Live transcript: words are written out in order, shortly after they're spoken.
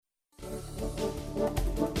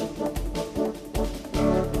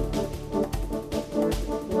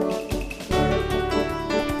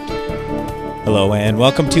Hello and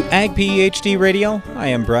welcome to Ag PhD Radio. I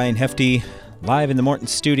am Brian Hefty, live in the Morton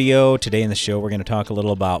studio. Today in the show we're going to talk a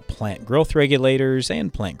little about plant growth regulators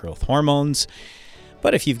and plant growth hormones.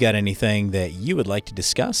 But if you've got anything that you would like to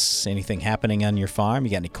discuss, anything happening on your farm,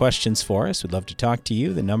 you got any questions for us, we'd love to talk to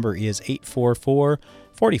you. The number is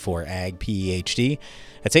 844-44-AG-PHD.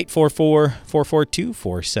 That's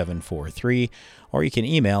 844-442-4743. Or you can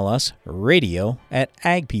email us,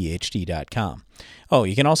 radio@agphd.com. Oh,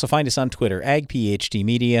 you can also find us on Twitter,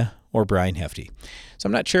 AgPhD or Brian Hefty. So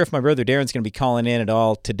I'm not sure if my brother Darren's going to be calling in at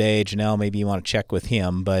all today. Janelle, maybe you want to check with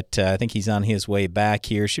him, but I think he's on his way back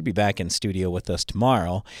here. Should be back in studio with us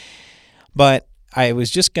tomorrow. But I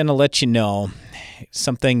was just going to let you know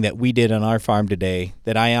something that we did on our farm today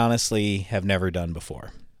that I honestly have never done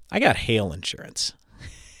before. I got hail insurance.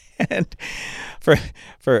 And for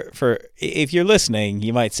if you're listening,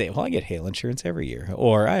 you might say, well, I get hail insurance every year,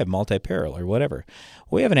 or I have multi-peril or whatever.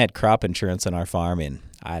 We haven't had crop insurance on our farm in,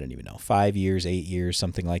 I don't even know, 5 years, 8 years,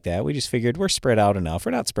 something like that. We just figured we're spread out enough.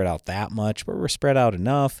 We're not spread out that much, but we're spread out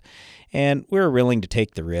enough, and we're willing to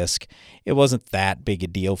take the risk. It wasn't that big a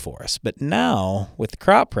deal for us. But now, with the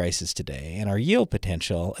crop prices today and our yield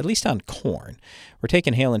potential, at least on corn, we're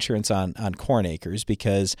taking hail insurance on corn acres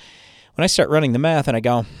because when I start running the math and I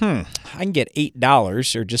go, I can get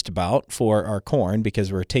 $8 or just about for our corn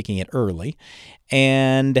because we're taking it early,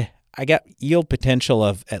 and I got yield potential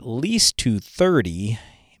of at least 230,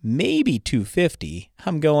 maybe 250.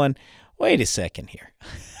 I'm going, wait a second here.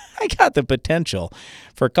 I got the potential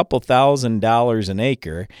for a couple $1,000s an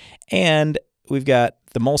acre, and we've got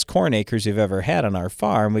the most corn acres we've ever had on our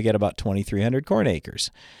farm. We got about 2,300 corn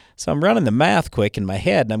acres. So I'm running the math quick in my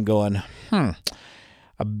head, and I'm going,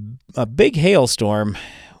 a big hailstorm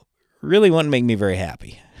really wouldn't make me very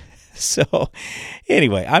happy. So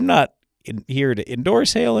anyway, I'm not here to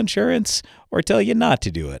endorse hail insurance or tell you not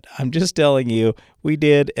to do it. I'm just telling you we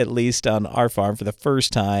did, at least on our farm, for the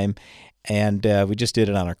first time, and we just did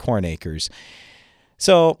it on our corn acres.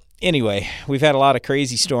 So anyway, we've had a lot of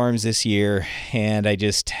crazy storms this year, and I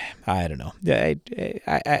don't know.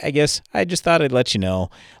 I guess I just thought I'd let you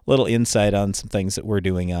know a little insight on some things that we're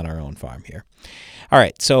doing on our own farm here. All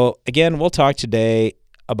right, so again, we'll talk today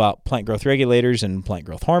about plant growth regulators and plant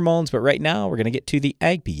growth hormones, but right now we're going to get to the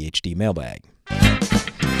Ag PhD mailbag.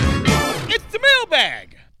 It's the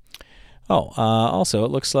mailbag! Also, it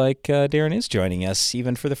looks like Darren is joining us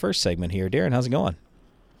even for the first segment here. Darren, how's it going?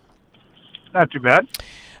 Not too bad.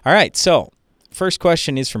 All right, so first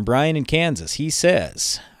question is from Brian in Kansas. He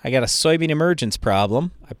says, I got a soybean emergence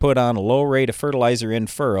problem. I put on a low rate of fertilizer in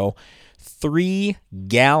furrow, 3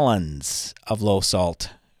 gallons of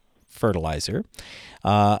low-salt fertilizer,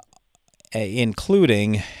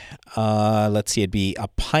 including, it'd be a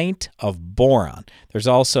pint of boron. There's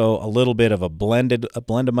also a little bit of a blend of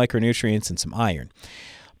micronutrients and some iron.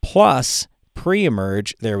 Plus,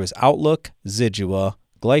 pre-emerge, there was Outlook, Zidua,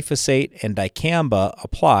 glyphosate, and dicamba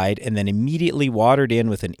applied, and then immediately watered in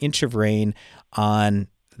with an inch of rain on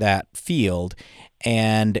that field.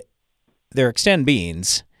 And their Xtend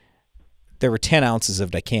beans, there were 10 ounces of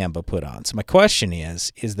dicamba put on. So my question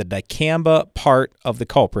is the dicamba part of the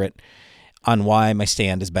culprit on why my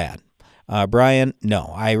stand is bad? Brian,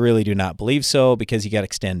 no, I really do not believe so because you got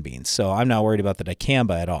Xtend beans. So I'm not worried about the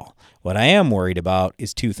dicamba at all. What I am worried about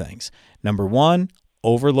is two things. Number one,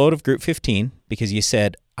 overload of Group 15, because you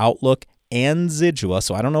said Outlook and Zidua,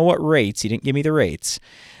 so I don't know what rates. You didn't give me the rates.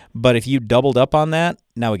 But if you doubled up on that,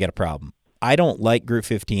 now we got a problem. I don't like Group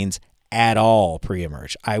 15s at all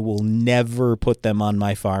pre-emerge. I will never put them on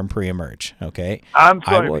my farm pre-emerge, okay? On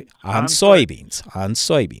soybeans. On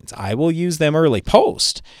soybeans. I will use them early.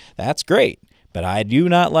 Post, that's great. But I do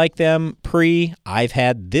not like them pre. I've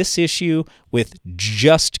had this issue with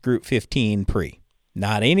just Group 15 pre.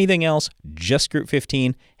 Not anything else, just Group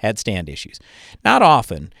 15 had stand issues. Not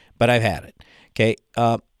often, but I've had it, okay?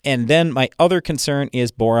 And then my other concern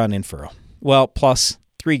is boron in furrow. Well, plus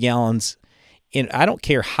 3 gallons. I don't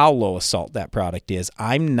care how low a salt that product is.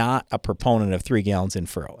 I'm not a proponent of 3 gallons in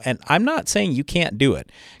furrow. And I'm not saying you can't do it,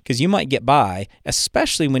 because you might get by,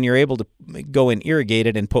 especially when you're able to go and irrigate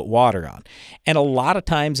it and put water on. And a lot of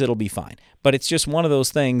times it'll be fine. But it's just one of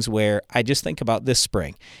those things where I just think about this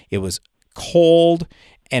spring. It was cold,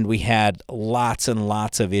 and we had lots and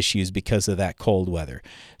lots of issues because of that cold weather.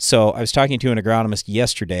 So I was talking to an agronomist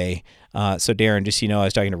yesterday. So Darren, just so you know, I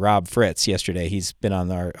was talking to Rob Fritz yesterday. He's been on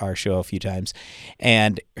our show a few times.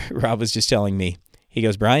 And Rob was just telling me, he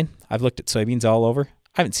goes, Brian, I've looked at soybeans all over.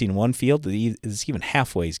 I haven't seen one field that is even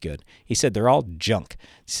halfway as good. He said they're all junk.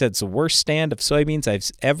 He said it's the worst stand of soybeans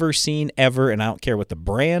I've ever seen ever, and I don't care what the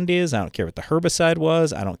brand is. I don't care what the herbicide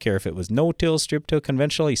was. I don't care if it was no-till, strip-till,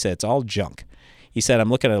 conventional. He said it's all junk. He said, I'm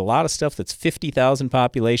looking at a lot of stuff that's 50,000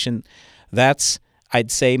 population. That's,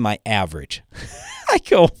 I'd say, my average. I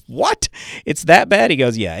go, what? It's that bad? He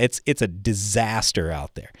goes, yeah, it's a disaster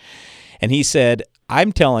out there. And he said,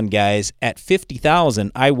 I'm telling guys, at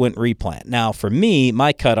 50,000, I wouldn't replant. Now, for me,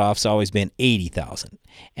 my cutoff's always been 80,000.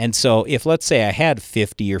 And so if, let's say, I had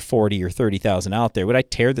 50 or 40 or 30,000 out there, would I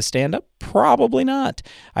tear the stand up? Probably not.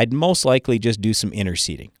 I'd most likely just do some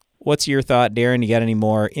interseeding. What's your thought, Darren? You got any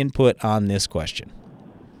more input on this question?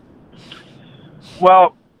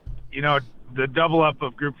 Well, the double up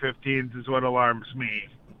of Group 15s is what alarms me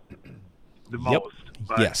the most.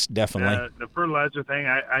 But yes, definitely. The fertilizer thing,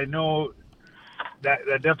 I know that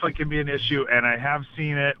definitely can be an issue, and I have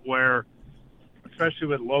seen it where, especially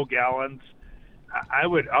with low gallons, I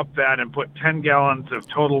would up that and put 10 gallons of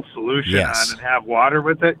total solution on and have water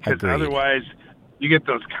with it, because otherwise you get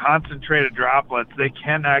those concentrated droplets. They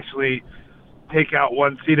can actually take out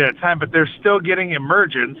one seed at a time, but they're still getting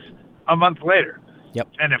emergence a month later. Yep.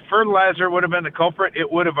 And if fertilizer would have been the culprit,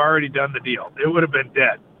 it would have already done the deal. It would have been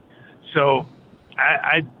dead. So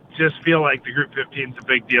I just feel like the Group 15 is a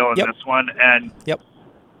big deal in this one. And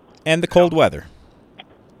and the cold weather.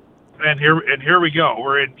 And here we go.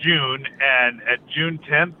 We're in June, and at June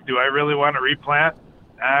 10th, do I really want to replant?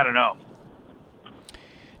 I don't know.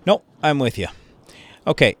 Nope, I'm with you.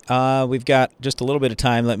 Okay, we've got just a little bit of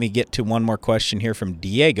time. Let me get to one more question here from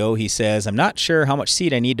Diego. He says, I'm not sure how much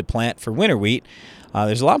seed I need to plant for winter wheat.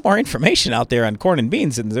 There's a lot more information out there on corn and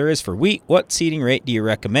beans than there is for wheat. What seeding rate do you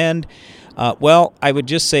recommend? Well, I would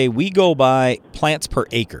just say we go by plants per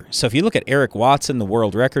acre. So if you look at Eric Watson, the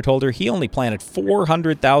world record holder, he only planted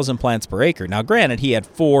 400,000 plants per acre. Now, granted, he had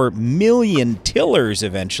 4 million tillers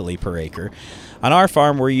eventually per acre. On our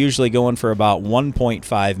farm, we're usually going for about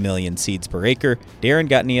 1.5 million seeds per acre. Darren,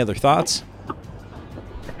 got any other thoughts?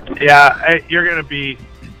 Yeah, you're going to be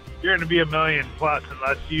a million plus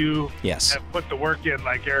unless you have put the work in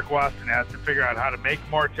like Eric Watson has to figure out how to make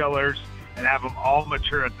more tillers and have them all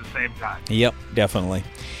mature at the same time. Yep, definitely.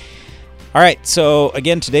 All right, so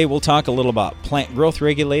again, today we'll talk a little about plant growth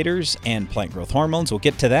regulators and plant growth hormones. We'll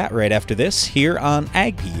get to that right after this here on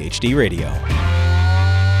Ag PhD Radio.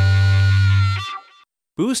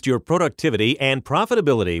 Boost your productivity and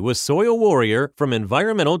profitability with Soil Warrior from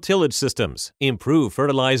Environmental Tillage Systems. Improve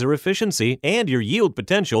fertilizer efficiency and your yield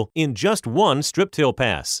potential in just one strip till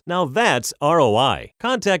pass. Now that's ROI.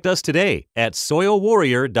 Contact us today at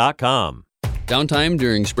soilwarrior.com. Downtime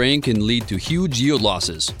during spraying can lead to huge yield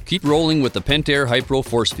losses. Keep rolling with the Pentair Hypro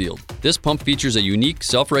Force Field. This pump features a unique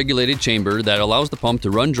self-regulated chamber that allows the pump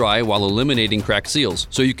to run dry while eliminating cracked seals,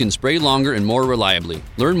 so you can spray longer and more reliably.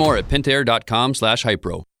 Learn more at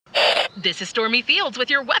pentair.com/hypro. This is Stormy Fields with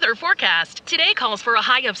your weather forecast. Today calls for a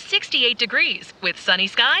high of 68 degrees with sunny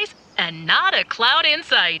skies and not a cloud in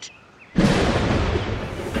sight.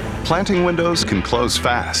 Planting windows can close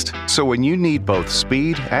fast, so when you need both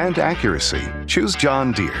speed and accuracy, choose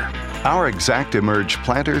John Deere. Our ExactEmerge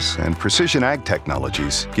planters and precision ag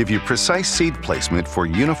technologies give you precise seed placement for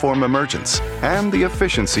uniform emergence and the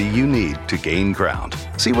efficiency you need to gain ground.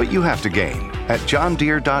 See what you have to gain at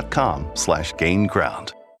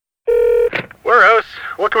johndeere.com/gainground. Warehouse,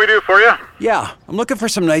 what can we do for you? Yeah, I'm looking for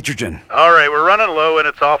some nitrogen. All right, we're running low and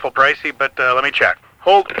it's awful pricey, but let me check.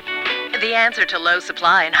 Hold. The answer to low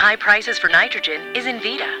supply and high prices for nitrogen is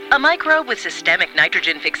Envita, a microbe with systemic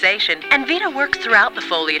nitrogen fixation. Envita works throughout the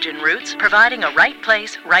foliage and roots, providing a right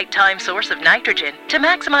place, right time source of nitrogen to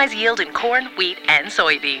maximize yield in corn, wheat, and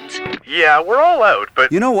soybeans. Yeah, we're all out,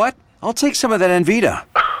 but... You know what? I'll take some of that Envita.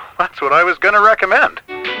 That's what I was going to recommend.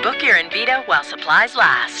 Book your Envita while supplies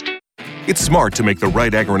last. It's smart to make the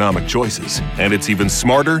right agronomic choices, and it's even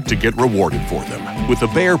smarter to get rewarded for them. With the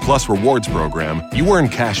Bayer Plus Rewards program, you earn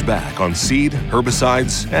cash back on seed,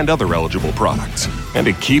 herbicides, and other eligible products. And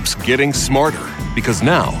it keeps getting smarter, because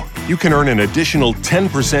now you can earn an additional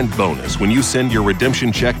 10% bonus when you send your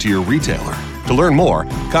redemption check to your retailer. To learn more,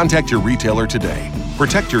 contact your retailer today.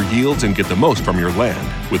 Protect your yields and get the most from your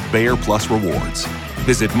land with Bayer Plus Rewards.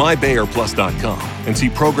 Visit mybayerplus.com and see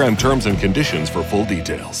program terms and conditions for full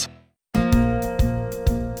details.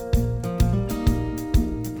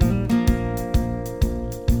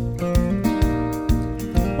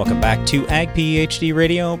 Welcome back to Ag PhD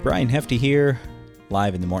Radio. Brian Hefty here,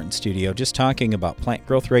 live in the Morton studio, just talking about plant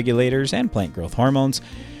growth regulators and plant growth hormones.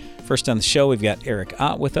 First on the show, we've got Eric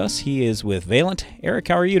Ott with us. He is with Valent. Eric,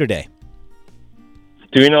 how are you today?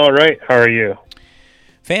 Doing all right. How are you?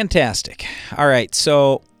 Fantastic. All right,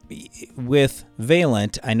 so with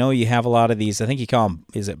Valent, I know you have a lot of these. I think you call them,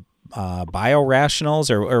 is it biorationals,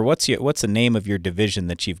 or what's the name of your division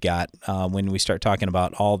that you've got when we start talking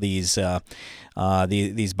about all these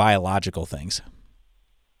biological things?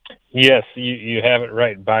 Yes, you have it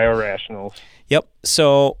right, biorationals. Yep.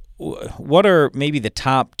 So what are maybe the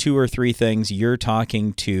top 2 or 3 things you're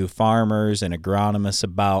talking to farmers and agronomists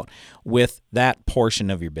about with that portion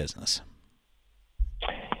of your business?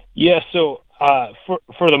 Yeah, so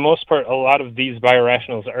for the most part, a lot of these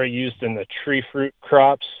biorationals are used in the tree fruit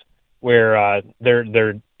crops, where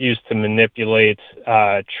they're used to manipulate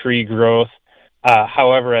tree growth.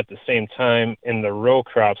 However, at the same time, in the row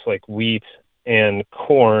crops like wheat and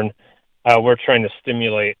corn, we're trying to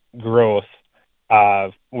stimulate growth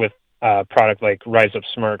with a product like Rise Up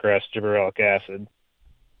Smartgrass gibberellic acid.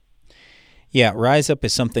 Yeah, Rise Up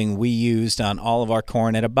is something we used on all of our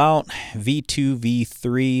corn at about V2,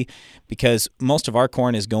 V3, because most of our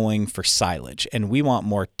corn is going for silage, and we want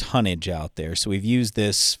more tonnage out there. So we've used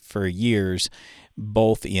this for years,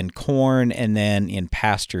 both in corn and then in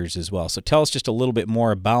pastures as well. So tell us just a little bit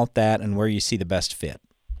more about that and where you see the best fit.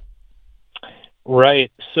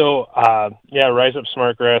 Right. So, Rise Up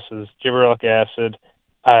Smartgrass is gibberellic acid.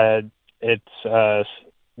 It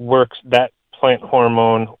works, that plant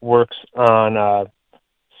hormone works on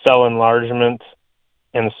cell enlargement,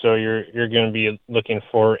 and so you're going to be looking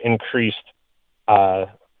for increased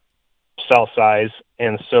cell size,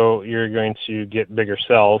 and so you're going to get bigger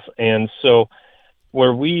cells. And so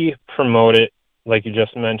where we promote it, like you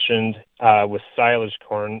just mentioned, with silage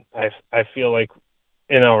corn, I feel like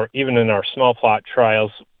even in our small plot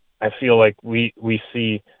trials, I feel like we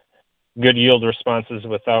see good yield responses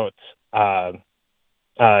without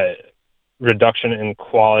reduction in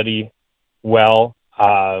quality, like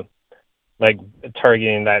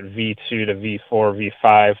targeting that V2 to V4,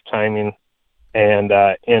 V5 timing. And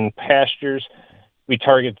in pastures, we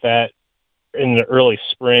target that in the early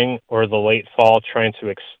spring or the late fall, trying to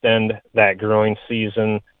extend that growing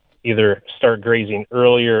season, either start grazing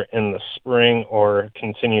earlier in the spring or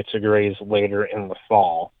continue to graze later in the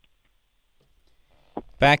fall.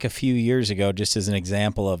 Back a few years ago, just as an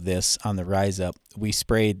example of this on the Rise Up, we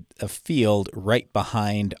sprayed a field right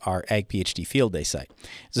behind our Ag PhD field day site.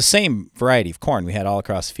 It's the same variety of corn we had all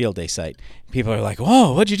across the field day site. People are like,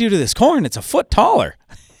 whoa, what'd you do to this corn? It's a foot taller.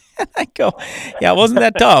 I go, yeah, it wasn't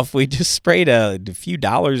that tough. We just sprayed a few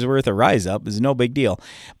dollars worth of Rise Up. It's no big deal.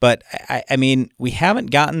 But, I mean, we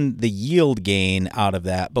haven't gotten the yield gain out of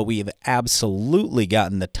that, but we have absolutely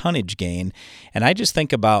gotten the tonnage gain. And I just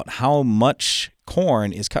think about how much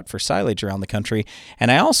corn is cut for silage around the country.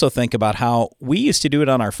 And I also think about how we used to do it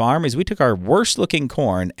on our farm is we took our worst looking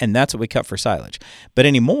corn and that's what we cut for silage. But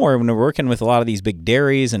anymore, when we're working with a lot of these big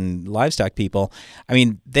dairies and livestock people, I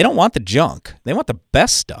mean, they don't want the junk. They want the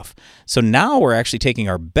best stuff. So now we're actually taking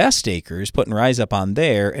our best acres, putting Rise Up on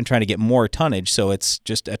there and trying to get more tonnage. So it's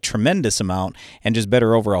just a tremendous amount and just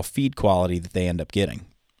better overall feed quality that they end up getting.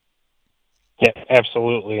 Yeah,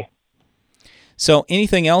 absolutely. So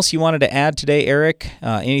anything else you wanted to add today, Eric?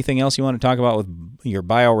 Anything else you want to talk about with your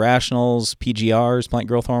biorationals, PGRs, plant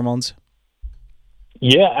growth hormones?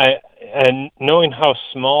 Yeah, and knowing how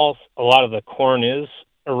small a lot of the corn is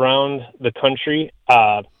around the country,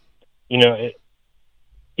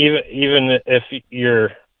 even if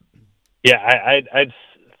you're, I'd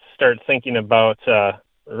start thinking about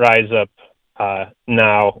Rise Up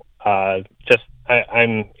now.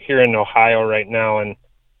 I'm here in Ohio right now, and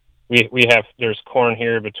there's corn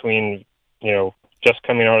here between, just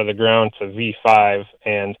coming out of the ground to V5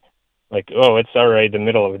 and it's already the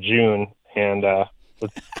middle of June. And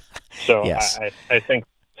so yes. I think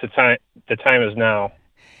the time is now.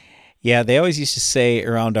 Yeah, they always used to say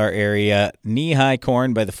around our area, knee-high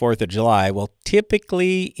corn by the 4th of July. Well,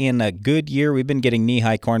 typically in a good year, we've been getting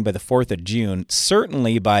knee-high corn by the 4th of June,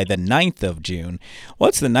 certainly by the 9th of June.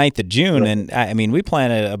 What's the 9th of June? And, I mean, we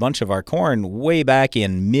planted a bunch of our corn way back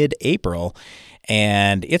in mid-April,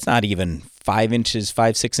 and it's not even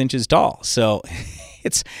 6 inches tall. So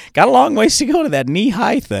it's got a long ways to go to that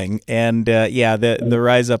knee-high thing. And, the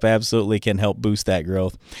Rise Up absolutely can help boost that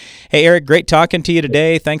growth. Hey, Eric, great talking to you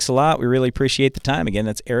today. Thanks a lot. We really appreciate the time. Again,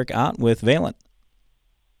 that's Eric Ott with Valent.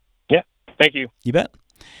 Yeah, thank you. You bet.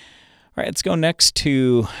 All right, let's go next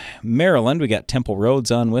to Maryland. We got Temple Rhodes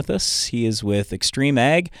on with us. He is with Extreme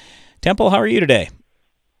Ag. Temple, how are you today?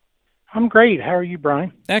 I'm great. How are you,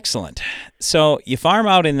 Brian? Excellent. So you farm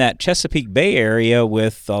out in that Chesapeake Bay area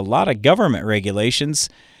with a lot of government regulations.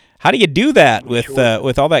 How do you do that with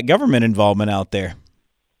all that government involvement out there?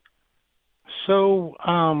 So,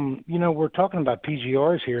 we're talking about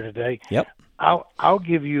PGRs here today. Yep. I'll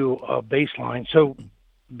give you a baseline. So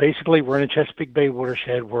basically, we're in a Chesapeake Bay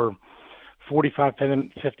watershed. We're 45,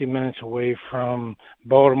 50 minutes away from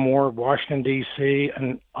Baltimore, Washington, D.C.,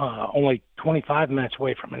 and only 25 minutes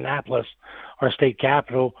away from Annapolis, our state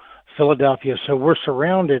capital, Philadelphia. So we're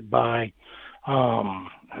surrounded by,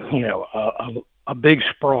 a big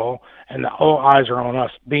sprawl, and all eyes are on us.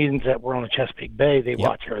 Being that we're on the Chesapeake Bay, they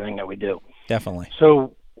watch everything that we do. Definitely.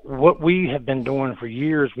 So what we have been doing for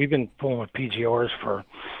years, we've been pulling with PGRs for,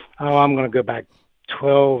 I'm going to go back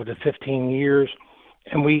 12 to 15 years.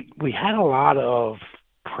 And we had a lot of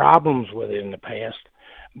problems with it in the past,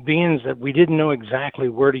 being that we didn't know exactly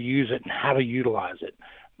where to use it and how to utilize it.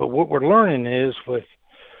 But what we're learning is with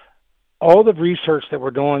all the research that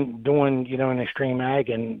we're doing, in extreme ag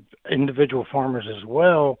and individual farmers as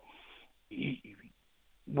well,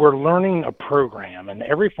 we're learning a program, and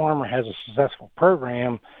every farmer has a successful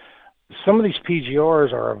program. Some of these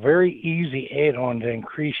PGRs are a very easy add-on to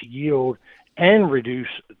increase yield and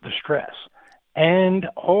reduce the stress, and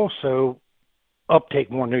also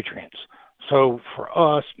uptake more nutrients. So for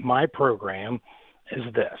us, my program is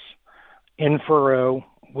this. In furrow,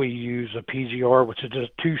 we use a PGR, which is a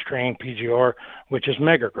 2-strain PGR, which is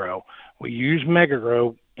MegaGrow. We use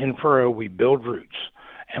MegaGrow in furrow. We build roots,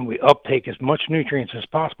 and we uptake as much nutrients as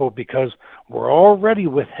possible because we're already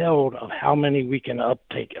withheld of how many we can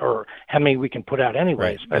uptake or how many we can put out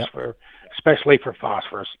anyway, especially for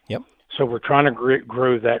phosphorus. Yep. So we're trying to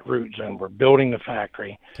grow that root zone. We're building the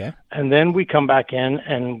factory. Okay. And then we come back in,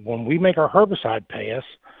 and when we make our herbicide pass,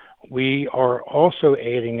 we are also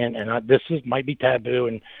adding in, and might be taboo,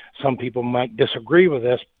 and some people might disagree with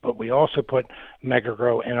this, but we also put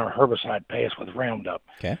MegaGrow in our herbicide pass with Roundup.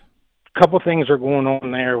 Okay. A couple things are going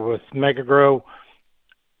on there with MegaGrow.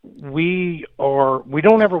 We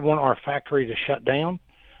don't ever want our factory to shut down,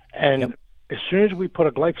 and as soon as we put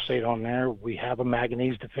a glyphosate on there, we have a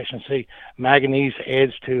manganese deficiency. Manganese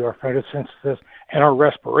adds to our photosynthesis and our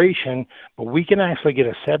respiration, but we can actually get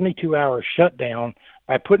a 72-hour shutdown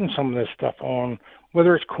by putting some of this stuff on,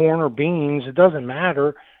 whether it's corn or beans. It doesn't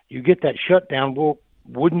matter. You get that shutdown. Well,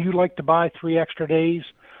 wouldn't you like to buy 3 extra days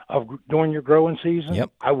during your growing season?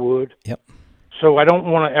 Yep. I would. Yep. So I don't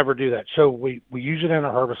want to ever do that. So we use it in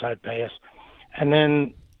our herbicide pass. And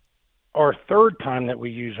then our third time that we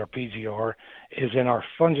use our PGR is in our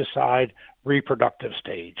fungicide reproductive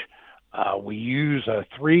stage. We use a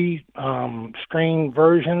 3-strain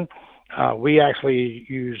version. We actually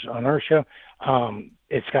use Inertia.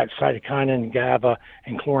 It's got cytokinin, GABA,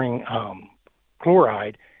 and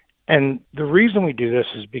chloride. And the reason we do this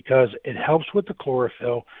is because it helps with the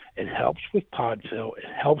chlorophyll, it helps with pod fill, it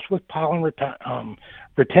helps with pollen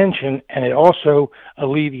retention, and it also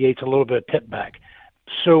alleviates a little bit of tip back.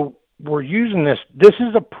 So we're using this. This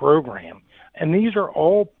is a program, and these are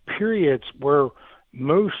all periods where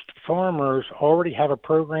most farmers already have a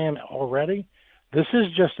program already. This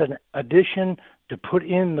is just an addition to put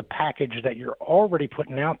in the package that you're already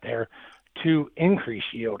putting out there to increase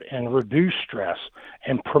yield and reduce stress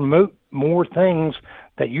and promote more things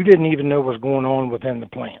that you didn't even know was going on within the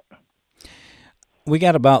plant. We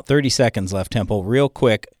got about 30 seconds left, Temple. Real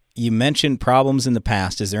quick, you mentioned problems in the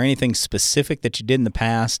past. Is there anything specific that you did in the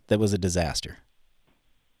past that was a disaster?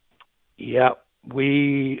 Yeah,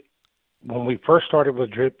 when we first started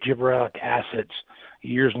with gibberellic acids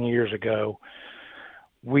years and years ago,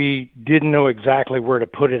 we didn't know exactly where to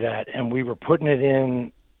put it at, and we were putting it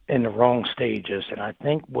in the wrong stages. And I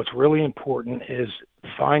think what's really important is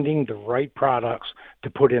finding the right products to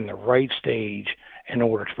put in the right stage in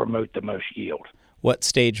order to promote the most yield. What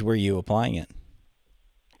stage were you applying it?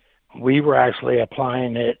 We were actually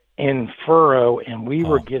applying it in furrow, and we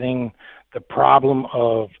were getting the problem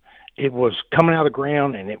of it was coming out of the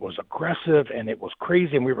ground, and it was aggressive, and it was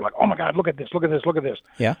crazy, and we were like, oh, my God, look at this, look at this, look at this.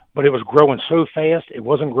 Yeah. But it was growing so fast, it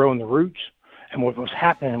wasn't growing the roots. And what was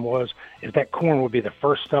happening is that corn would be the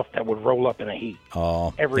first stuff that would roll up in a heap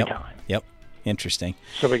every time. Yep. Interesting.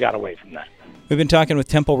 So we got away from that. We've been talking with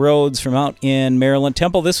Temple Rhodes from out in Maryland.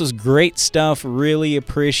 Temple, this was great stuff. Really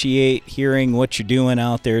appreciate hearing what you're doing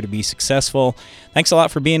out there to be successful. Thanks a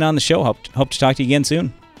lot for being on the show. Hope to talk to you again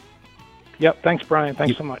soon. Yep. Thanks, Brian.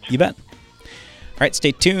 Thanks so much. You bet. All right,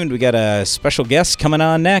 stay tuned. We got a special guest coming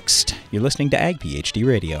on next. You're listening to Ag PhD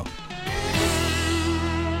Radio.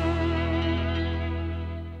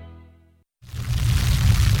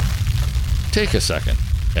 Take a second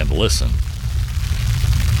and listen.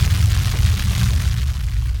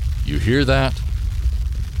 You hear that?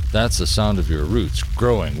 That's the sound of your roots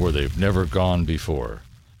growing where they've never gone before.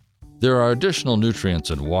 There are additional nutrients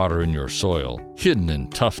and water in your soil, hidden in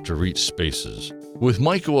tough-to-reach spaces. With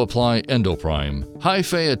MycoApply Endoprime,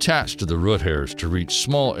 hyphae attach to the root hairs to reach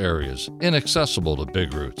small areas inaccessible to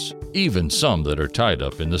big roots, even some that are tied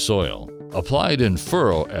up in the soil. Applied in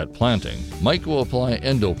furrow at planting, MycoApply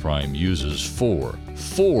Endoprime uses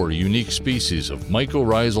four unique species of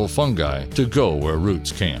mycorrhizal fungi to go where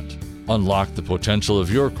roots can't. Unlock the potential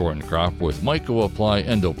of your corn crop with Myco-Apply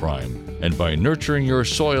Endoprime. And by nurturing your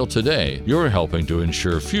soil today, you're helping to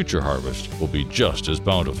ensure future harvest will be just as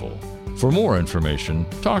bountiful. For more information,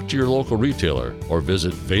 talk to your local retailer or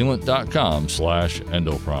visit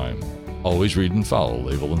valent.com/endoprime. Always read and follow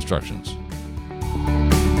label instructions.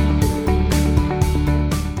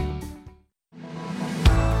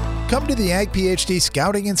 Come to the Ag PhD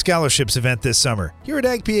Scouting and Scholarships event this summer. Here at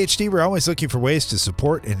Ag PhD, we're always looking for ways to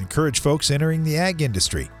support and encourage folks entering the ag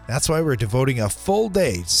industry. That's why we're devoting a full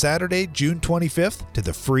day, Saturday, June 25th, to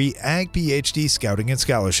the free Ag PhD Scouting and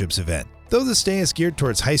Scholarships event. Though this day is geared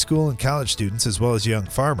towards high school and college students as well as young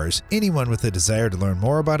farmers, anyone with a desire to learn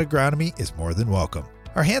more about agronomy is more than welcome.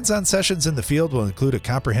 Our hands-on sessions in the field will include a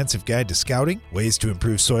comprehensive guide to scouting, ways to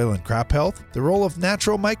improve soil and crop health, the role of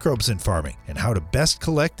natural microbes in farming, and how to best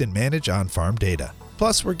collect and manage on-farm data.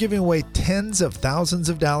 Plus, we're giving away tens of thousands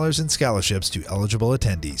of dollars in scholarships to eligible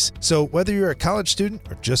attendees. So whether you're a college student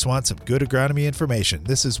or just want some good agronomy information,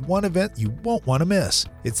 this is one event you won't want to miss.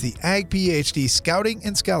 It's the Ag PhD Scouting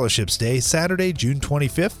and Scholarships Day, Saturday, June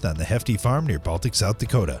 25th on the Hefty Farm near Baltic, South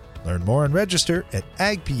Dakota. Learn more and register at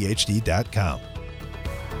agphd.com.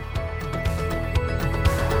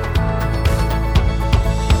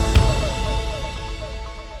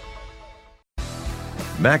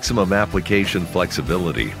 Maximum application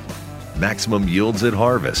flexibility. Maximum yields at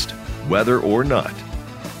harvest, weather or not.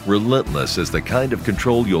 Relentless is the kind of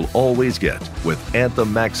control you'll always get with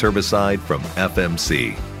Anthem Max herbicide from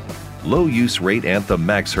FMC. Low-use rate Anthem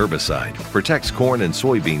Max herbicide protects corn and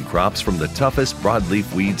soybean crops from the toughest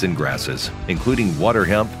broadleaf weeds and grasses, including water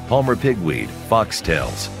hemp, palmer pigweed,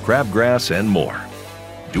 foxtails, crabgrass, and more.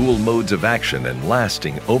 Dual modes of action and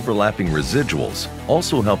lasting overlapping residuals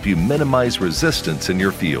also help you minimize resistance in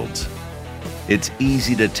your fields. Its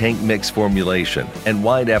easy to tank mix formulation and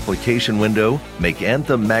wide application window make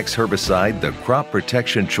Anthem Max herbicide the crop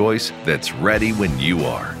protection choice that's ready when you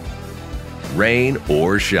are. Rain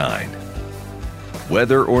or shine.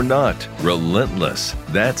 Weather or not, relentless.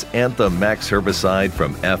 That's Anthem Max herbicide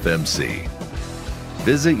from FMC.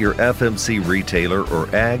 Visit your FMC retailer or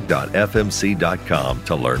ag.fmc.com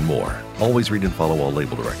to learn more. Always read and follow all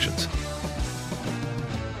label directions.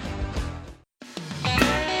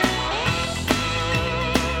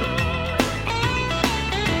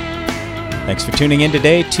 Thanks for tuning in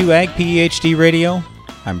today to Ag PhD Radio.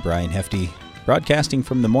 I'm Brian Hefty, broadcasting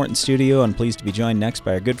from the Morton studio, and pleased to be joined next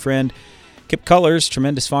by our good friend Kip Cullers,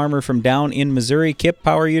 tremendous farmer from down in Missouri. Kip,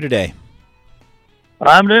 how are you today?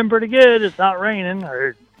 I'm doing pretty good. It's not raining, or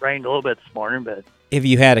it rained a little bit this morning, but have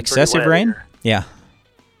you had excessive rain? Here. Yeah.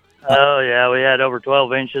 Oh yeah, we had over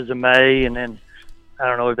 12 inches in May, and then I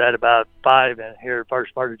don't know, we've had about 5 in here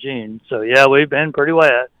first part of June. So yeah, we've been pretty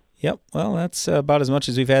wet. Yep. Well, that's about as much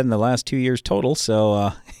as we've had in the last 2 years total. So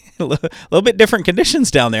a little bit different conditions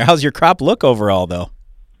down there. How's your crop look overall, though?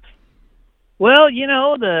 Well, you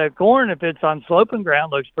know, the corn, if it's on sloping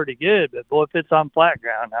ground, looks pretty good, but boy, if it's on flat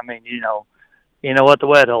ground, I mean, you know what the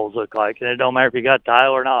wet holes look like, and it don't matter if you got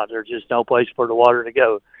tile or not. There's just no place for the water to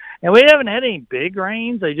go. And we haven't had any big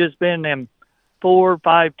rains. They've just been them 4,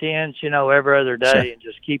 5 tenths, every other day, sure, and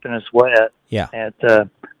just keeping us wet. Yeah. And the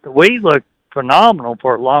wheat looked phenomenal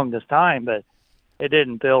for the longest time, but it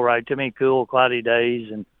didn't feel right to me. Cool, cloudy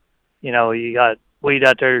days, and you got wheat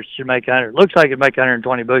out there should make 100. Looks like it'd make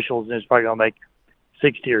 120 bushels, and it's probably gonna make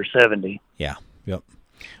 60 or 70. Yeah. Yep.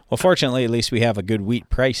 Well, fortunately, at least we have a good wheat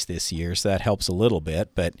price this year, so that helps a little bit.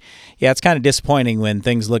 But, yeah, it's kind of disappointing when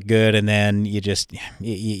things look good and then you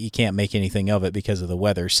can't make anything of it because of the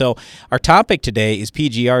weather. So our topic today is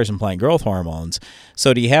PGRs and plant growth hormones.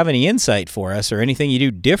 So do you have any insight for us or anything you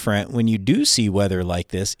do different when you do see weather like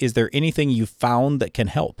this? Is there anything you found that can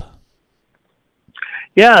help?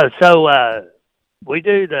 Yeah, so we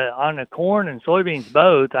do on the corn and soybeans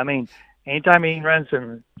both. I mean, anytime you can run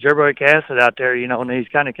some gerboic acid out there, in these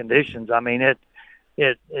kind of conditions, I mean, it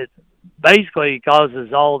basically causes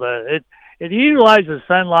it utilizes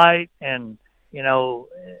sunlight, and,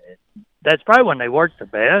 that's probably when they work the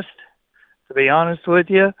best, to be honest with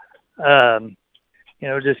you.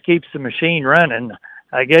 Just keeps the machine running.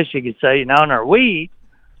 I guess you could say, on our wheat,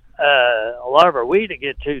 a lot of our wheat would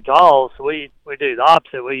get too tall, so we do the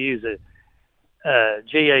opposite. We use a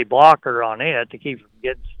GA blocker on it to keep it from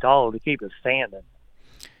getting tall, to keep it standing.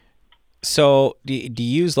 So do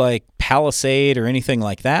you use like Palisade or anything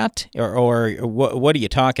like that? Or what are you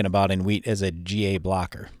talking about in wheat as a GA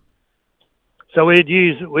blocker? So we'd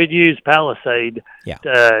use Palisade, yeah,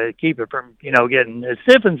 to keep it from, getting, it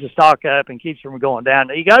stiffens the stalk up and keeps from going down.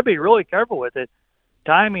 You got to be really careful with it.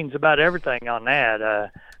 Timing's about everything on that.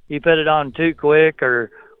 You put it on too quick or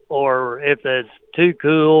or if it's too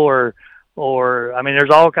cool, or I mean,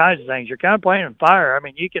 there's all kinds of things. You're kind of playing in fire. I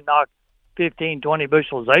mean, you can knock 15, 20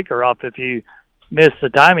 bushels acre off if you miss the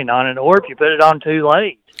timing on it, or if you put it on too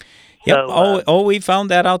late. Yep. So, we found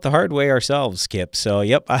that out the hard way ourselves, Skip. So,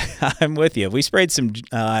 yep, I'm with you. We sprayed some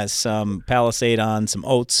Palisade on some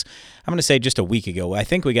oats. I'm going to say just a week ago. I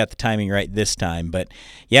think we got the timing right this time, but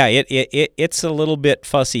yeah, it's a little bit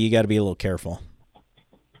fussy. You got to be a little careful.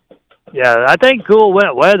 Yeah, I think cool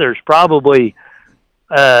wet weather is probably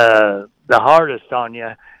the hardest on you.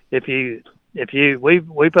 We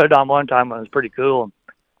put it on one time when it was pretty cool.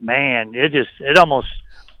 Man, it almost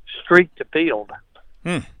streaked the field.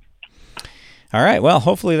 All right. Well,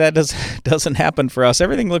 hopefully that doesn't happen for us.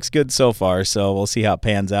 Everything looks good so far, so we'll see how it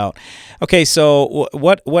pans out. Okay. So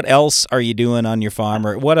what else are you doing on your farm,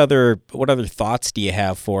 or what other thoughts do you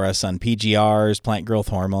have for us on PGRs, plant growth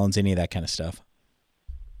hormones, any of that kind of stuff?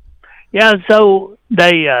 Yeah. So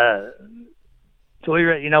we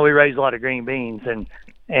raise a lot of green beans,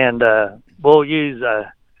 and we'll use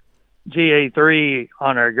GA3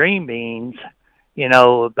 on our green beans.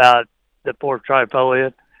 About the fourth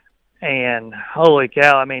trifoliate. And holy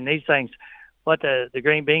cow, I mean, these things, what the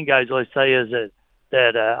green bean guys always say is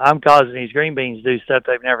that I'm causing these green beans to do stuff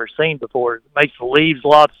they've never seen before. It makes the leaves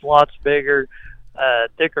lots bigger,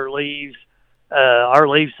 thicker leaves. Our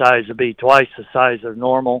leaf size would be twice the size of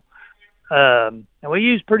normal. And we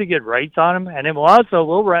use pretty good rates on them. And then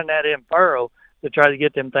we'll run that in furrow to try to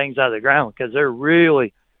get them things out of the ground, because they're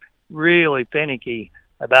really, really finicky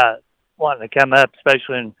about wanting to come up,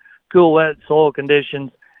 especially in cool, wet soil conditions.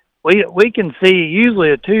 We can see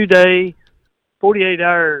usually a 2-day,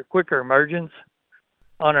 48-hour quicker emergence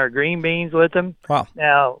on our green beans with them. Wow.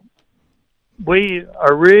 Now, we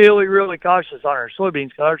are really, really cautious on our soybeans,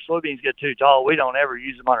 because our soybeans get too tall. We don't ever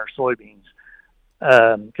use them on our soybeans,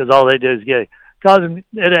 because all they do is cause them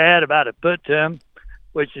to add about a foot to them,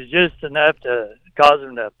 which is just enough to cause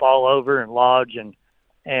them to fall over and lodge.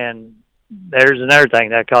 And there's another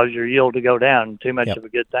thing that causes your yield to go down. Too much of a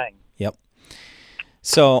good thing. Yep.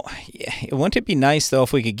 So wouldn't it be nice, though,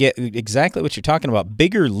 if we could get exactly what you're talking about,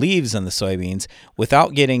 bigger leaves on the soybeans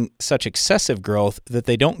without getting such excessive growth that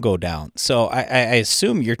they don't go down? So I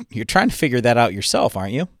assume you're trying to figure that out yourself,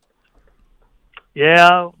 aren't you?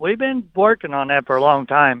 Yeah, we've been working on that for a long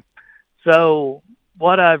time. So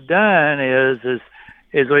what I've done is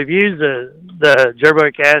we've used the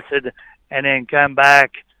gerbic acid and then come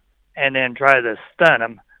back and then try to stun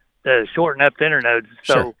them to shorten up the internodes.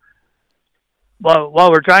 So. Sure. Well,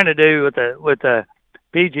 what we're trying to do with the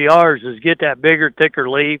PGRs is get that bigger, thicker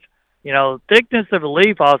leaf. Thickness of a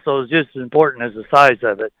leaf also is just as important as the size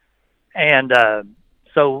of it. And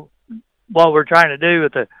so what we're trying to do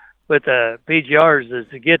with the PGRs is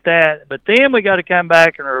to get that. But then we got to come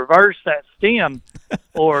back and reverse that stem,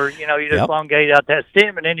 or you just elongate out that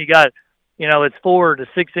stem, and then you got it's 4 to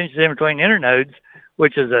 6 inches in between internodes,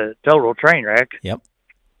 which is a total train wreck. Yep.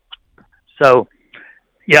 So.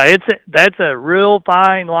 Yeah, that's a real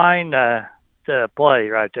fine line to play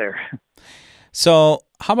right there. So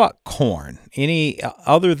how about corn? Any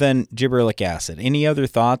other than gibberellic acid? Any other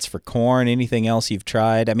thoughts for corn? Anything else you've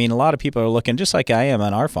tried? I mean, a lot of people are looking, just like I am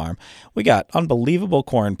on our farm. We got unbelievable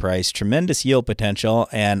corn price, tremendous yield potential,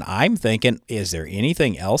 and I'm thinking, is there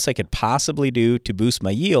anything else I could possibly do to boost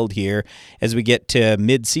my yield here as we get to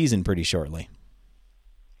mid-season pretty shortly?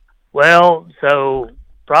 Well, so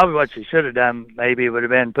probably what you should have done maybe would have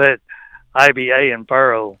been put IBA in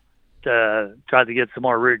furrow to try to get some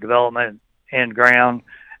more root development in ground,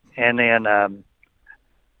 and then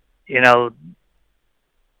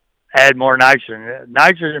add more nitrogen.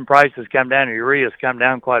 Nitrogen prices come down, and urea's come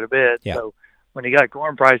down quite a bit. Yeah. So when you got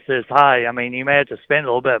corn prices this high, I mean, you may have to spend a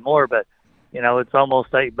little bit more, but it's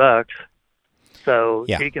almost $8. So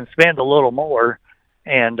you can spend a little more.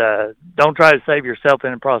 And don't try to save yourself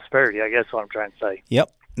in prosperity, I guess what I'm trying to say. Yep.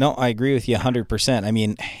 No, I agree with you 100%. I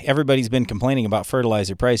mean, everybody's been complaining about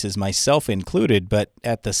fertilizer prices, myself included, but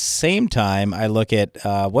at the same time, I look at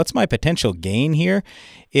what's my potential gain here?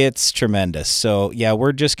 It's tremendous. So, yeah,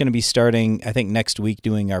 we're just going to be starting, I think, next week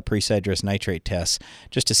doing our pre-sidrous nitrate tests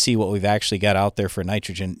just to see what we've actually got out there for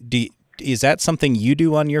nitrogen. Is that something you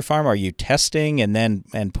do on your farm? Are you testing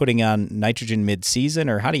and putting on nitrogen mid-season,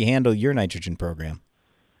 or how do you handle your nitrogen program?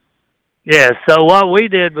 Yeah, so what we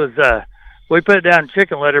did was we put down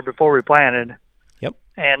chicken litter before we planted. Yep.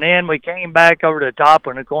 And then we came back over the top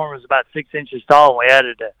when the corn was about 6 inches tall, and we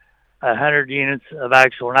added 100 units of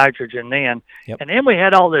actual nitrogen then. Yep. And then we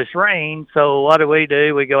had all this rain, so what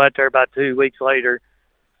do? We go out there about 2 weeks later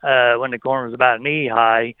when the corn was about knee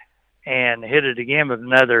high and hit it again with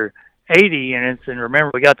another 80 units. And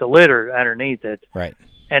remember, we got the litter underneath it. Right.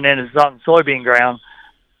 and then it's on soybean ground.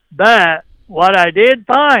 But what I did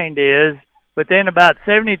find is within about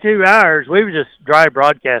 72 hours, we were just dry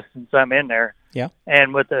broadcasting some in there. Yeah.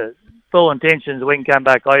 And with the full intentions, we can come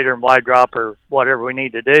back later and wide drop or whatever we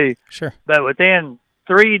need to do. Sure. But within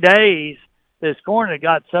 3 days, this corn had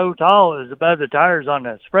got so tall it was above the tires on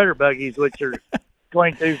the spreader buggies, which are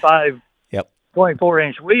 22.5,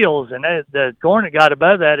 24-inch wheels, and the corn had got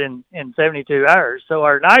above that in 72 hours. So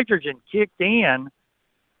our nitrogen kicked in,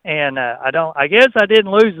 and I guess I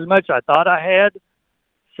didn't lose as much as I thought I had.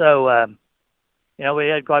 So, we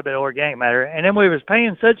had quite a bit of organic matter. And then we was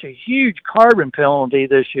paying such a huge carbon penalty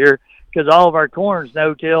this year because all of our corn's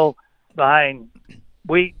no-till behind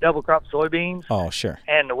wheat, double crop soybeans. Oh, sure.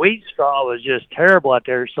 And the wheat straw was just terrible out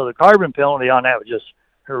there. So the carbon penalty on that was just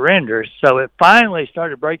horrendous. So it finally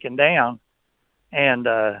started breaking down. And,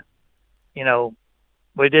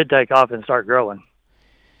 we did take off and start growing.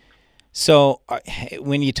 So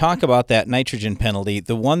when you talk about that nitrogen penalty,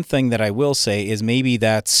 the one thing that I will say is maybe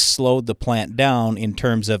that's slowed the plant down in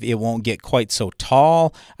terms of it won't get quite so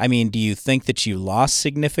tall. I mean, do you think that you lost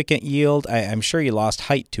significant yield? I'm sure you lost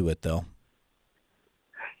height to it, though.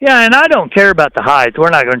 Yeah, and I don't care about the height. We're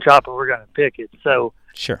not going to chop it. We're going to pick it. So,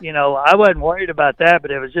 sure. I wasn't worried about that,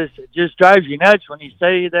 but it just drives you nuts when you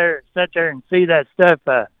sit there and see that stuff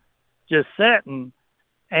just setting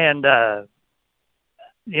and,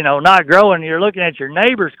 not growing. You're looking at your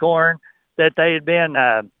neighbor's corn that they had been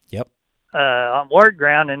on work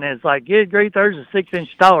ground, and it's like, good grief, there's a 6-inch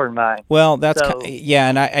taller than mine. Well, that's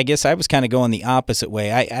and I guess I was kind of going the opposite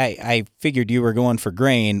way. I figured you were going for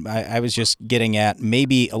grain. I was just getting at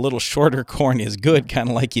maybe a little shorter corn is good, kind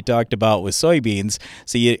of like you talked about with soybeans,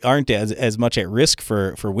 so you aren't as much at risk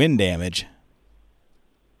for wind damage.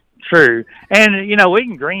 True. And, we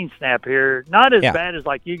can green snap here. Not as bad as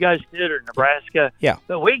like you guys did or Nebraska. Yeah.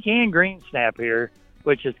 But we can green snap here,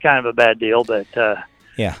 which is kind of a bad deal. But,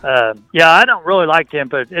 yeah, I don't really like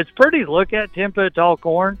 10-foot. It's pretty to look at 10-foot tall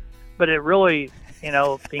corn, but it really,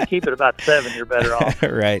 if you can keep it about 7, you're better off.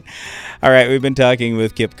 Right. All right, we've been talking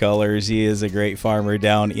with Kip Cullers. He is a great farmer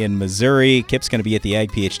down in Missouri. Kip's going to be at the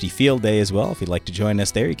Ag PhD Field Day as well. If you'd like to join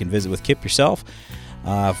us there, you can visit with Kip yourself.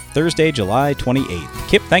 Thursday, July 28th.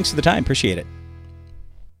 Kip, thanks for the time. Appreciate it.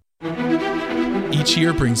 Each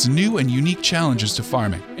year brings new and unique challenges to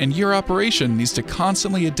farming, and your operation needs to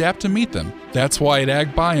constantly adapt to meet them. That's why at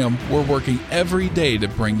AgBiome, we're working every day to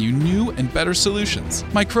bring you new and better solutions,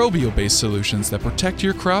 microbial-based solutions that protect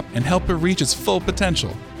your crop and help it reach its full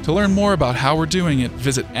potential. To learn more about how we're doing it,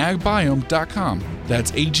 visit agbiome.com.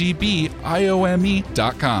 That's AGBIOME.com.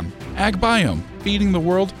 AgBiome, feeding the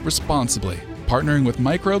world responsibly, partnering with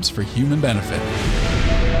microbes for human benefit.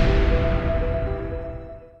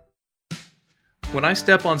 When I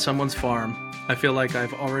step on someone's farm, I feel like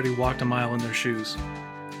I've already walked a mile in their shoes.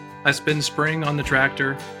 I spend spring on the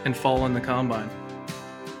tractor and fall on the combine.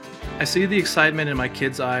 I see the excitement in my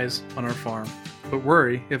kids' eyes on our farm, but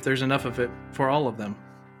worry if there's enough of it for all of them.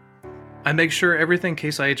 I make sure everything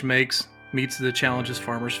Case IH makes meets the challenges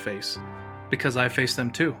farmers face, because I face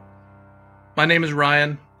them too. My name is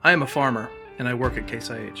Ryan, I am a farmer, and I work at Case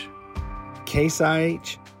IH. Case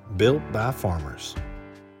IH, built by farmers.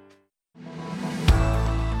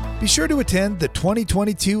 Be sure to attend the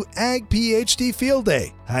 2022 Ag PhD Field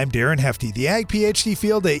Day. I'm Darren Hefty. The Ag PhD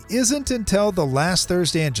Field Day isn't until the last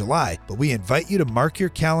Thursday in July, but we invite you to mark your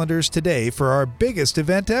calendars today for our biggest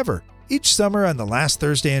event ever. Each summer on the last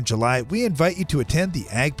Thursday in July, we invite you to attend the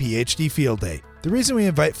Ag PhD Field Day. The reason we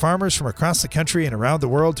invite farmers from across the country and around the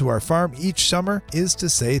world to our farm each summer is to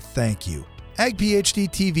say thank you. Ag PhD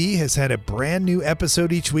TV has had a brand new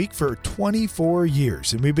episode each week for 24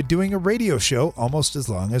 years, and we've been doing a radio show almost as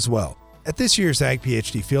long as well. At this year's Ag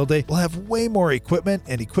PhD Field Day, we'll have way more equipment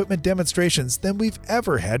and equipment demonstrations than we've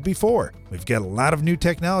ever had before. We've got a lot of new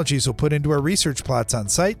technologies we'll put into our research plots on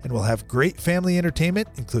site, and we'll have great family entertainment,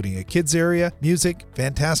 including a kids area, music,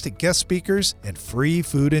 fantastic guest speakers, and free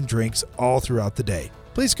food and drinks all throughout the day.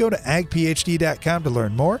 Please go to agphd.com to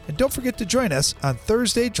learn more, and don't forget to join us on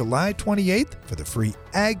Thursday, July 28th for the free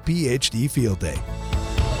Ag PhD Field Day.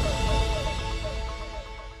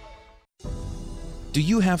 Do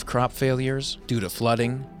you have crop failures due to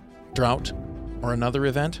flooding, drought, or another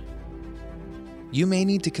event? You may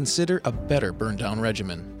need to consider a better burn-down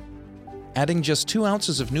regimen. Adding just 2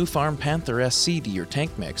 ounces of New Farm Panther SC to your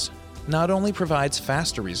tank mix not only provides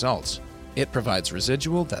faster results, it provides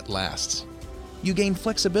residual that lasts. You gain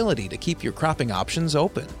flexibility to keep your cropping options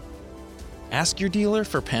open. Ask your dealer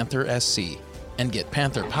for Panther SC and get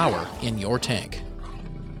Panther power in your tank.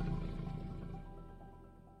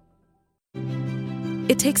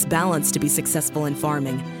 It takes balance to be successful in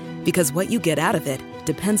farming, because what you get out of it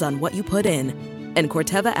depends on what you put in, and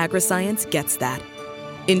Corteva Agriscience gets that.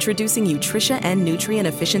 Introducing Utrisha N Nutrient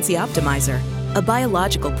Efficiency Optimizer, a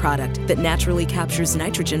biological product that naturally captures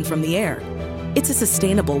nitrogen from the air. It's a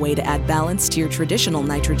sustainable way to add balance to your traditional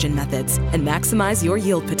nitrogen methods and maximize your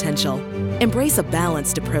yield potential. Embrace a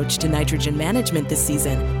balanced approach to nitrogen management this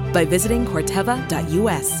season by visiting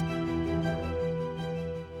Corteva.us.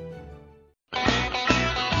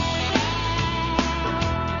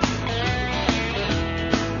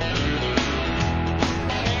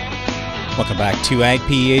 Welcome back to Ag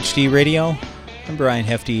PhD Radio. I'm Brian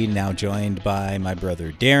Hefty, now joined by my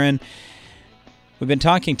brother Darren. We've been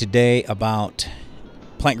talking today about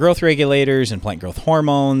plant growth regulators and plant growth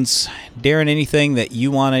hormones. Darren, anything that you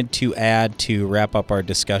wanted to add to wrap up our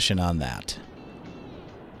discussion on that?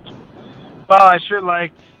 Well, I sure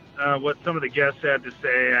liked what some of the guests had to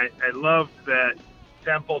say. I loved that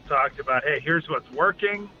Temple talked about, hey, here's what's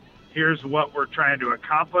working. Here's what we're trying to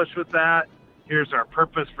accomplish with that. Here's our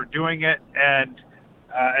purpose for doing it, and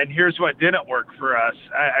here's what didn't work for us.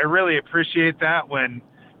 I really appreciate that when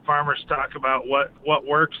farmers talk about what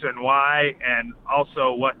works and why, and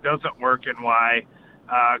also what doesn't work and why.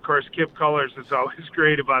 Of course, Kip Cullers is always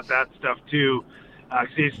great about that stuff too, because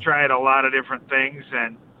he's tried a lot of different things,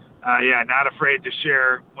 and not afraid to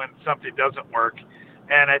share when something doesn't work.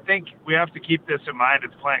 And I think we have to keep this in mind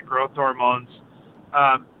with plant growth hormones.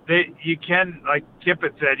 You can, like Kip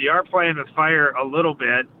had said, you are playing with fire a little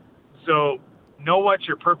bit, so know what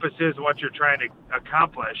your purpose is and what you're trying to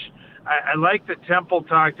accomplish. I like that Temple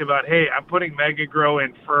talked about, hey, I'm putting MegaGrow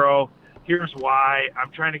in furrow. Here's why.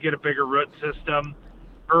 I'm trying to get a bigger root system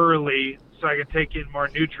early so I can take in more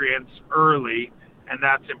nutrients early, and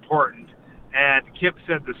that's important. And Kip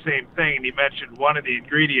said the same thing, and he mentioned one of the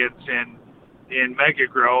ingredients in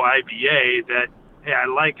MegaGrow, IBA, that hey, I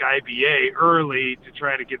like IBA early to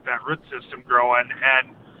try to get that root system growing.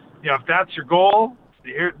 And, if that's your goal,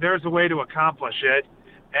 there's a way to accomplish it.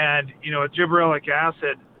 And, with gibberellic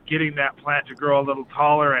acid, getting that plant to grow a little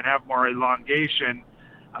taller and have more elongation,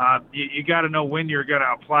 you got to know when you're going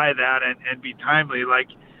to apply that and be timely. Like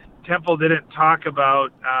Temple didn't talk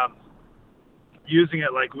about using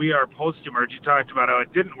it like we are post-emerge. He talked about how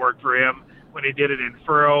it didn't work for him when he did it in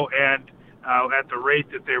furrow and at the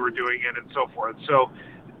rate that they were doing it and so forth. So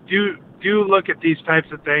do look at these types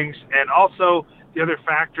of things. And also the other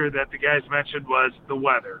factor that the guys mentioned was the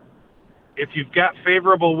weather. If you've got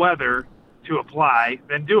favorable weather to apply,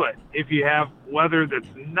 then do it. If you have weather that's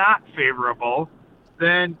not favorable,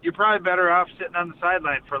 then you're probably better off sitting on the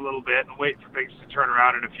sideline for a little bit and wait for things to turn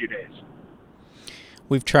around in a few days.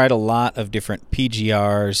 We've tried a lot of different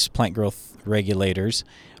PGRs, plant growth regulators,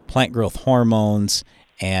 plant growth hormones,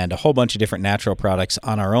 and a whole bunch of different natural products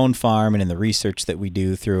on our own farm and in the research that we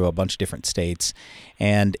do through a bunch of different states.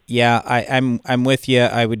 And yeah, I'm with you.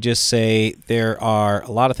 I would just say there are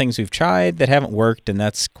a lot of things we've tried that haven't worked, and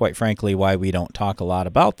that's quite frankly why we don't talk a lot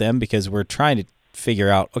about them, because we're trying to figure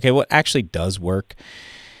out, okay, what actually does work.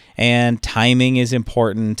 And timing is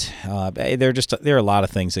important. There are a lot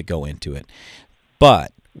of things that go into it.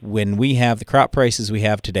 But when we have the crop prices we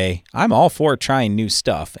have today, I'm all for trying new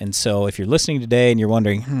stuff. And so if you're listening today and you're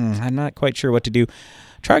wondering, I'm not quite sure what to do,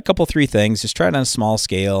 try a couple, 3 things. Just try it on a small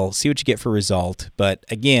scale, see what you get for result. But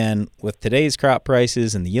again, with today's crop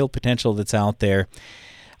prices and the yield potential that's out there,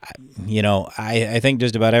 I think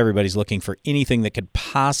just about everybody's looking for anything that could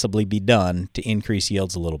possibly be done to increase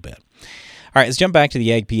yields a little bit. All right, let's jump back to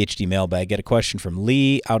the Ag PhD mailbag. Get a question from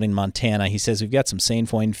Lee out in Montana. He says, we've got some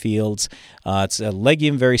sainfoin fields. It's a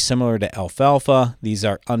legume very similar to alfalfa. These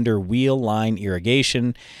are under wheel line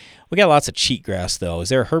irrigation. We got lots of cheatgrass, though. Is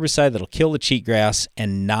there a herbicide that'll kill the cheatgrass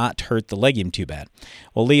and not hurt the legume too bad?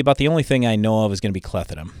 Well, Lee, about the only thing I know of is going to be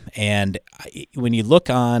clethodim. And when you look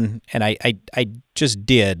on, and I just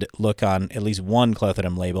did look on at least one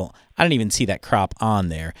clethodim label, I didn't even see that crop on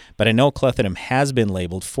there. But I know clethodim has been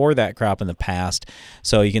labeled for that crop in the past.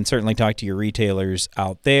 So you can certainly talk to your retailers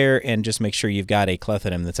out there and just make sure you've got a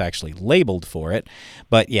clethodim that's actually labeled for it.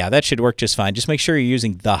 But yeah, that should work just fine. Just make sure you're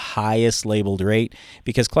using the highest labeled rate,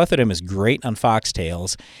 because clethodim is great on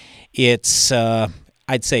foxtails. It's,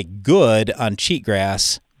 I'd say, good on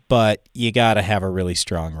cheatgrass, but you got to have a really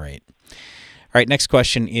strong rate. All right, next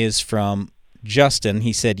question is from Justin.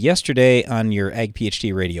 He said, yesterday on your Ag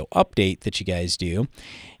PhD radio update that you guys do,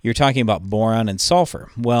 you're talking about boron and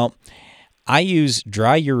sulfur. Well, I use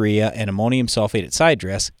dry urea and ammonium sulfate at side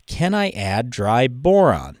dress. Can I add dry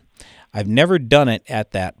boron? I've never done it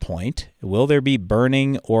at that point. Will there be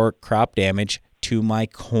burning or crop damage to my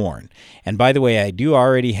corn? And by the way, I do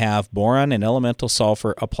already have boron and elemental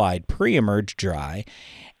sulfur applied pre-emerge dry,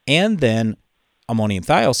 and then ammonium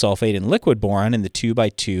thiosulfate and liquid boron in the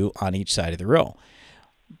 2x2 on each side of the row.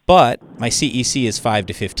 But my CEC is 5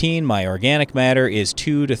 to 15. My organic matter is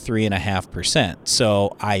 2 to 3.5%.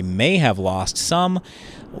 So I may have lost some.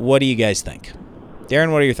 What do you guys think?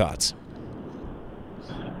 Darren, what are your thoughts?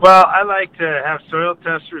 Well, I like to have soil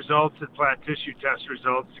test results and plant tissue test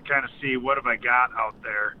results to kind of see what have I got out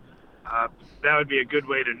there. That would be a good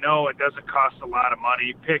way to know. It doesn't cost a lot of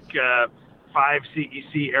money. Pick 5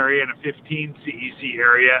 CEC area and a 15 CEC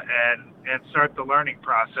area and start the learning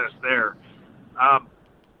process there.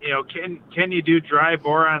 Can you do dry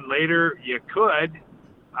boron later? You could,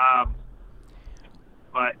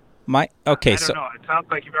 but I don't know. It sounds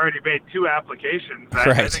like you've already made 2 applications.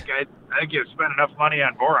 Right. I think you've spent enough money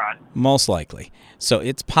on boron. Most likely. So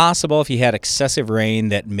it's possible if you had excessive rain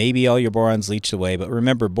that maybe all your borons leached away. But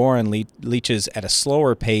remember, boron leaches at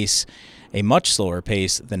a much slower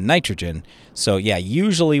pace than nitrogen. So yeah,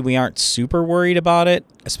 usually we aren't super worried about it,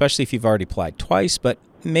 especially if you've already applied twice, but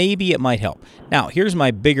maybe it might help. Now, here's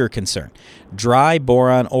my bigger concern. Dry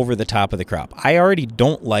boron over the top of the crop. I already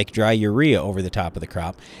don't like dry urea over the top of the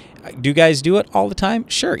crop. Do guys do it all the time?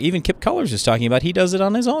 Sure. Even Kip Cullers is talking about he does it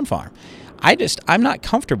on his own farm. I'm not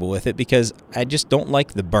comfortable with it because I just don't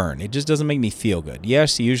like the burn. It just doesn't make me feel good.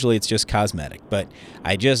 Yes, usually it's just cosmetic, but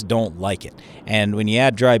I just don't like it. And when you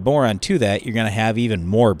add dry boron to that, you're going to have even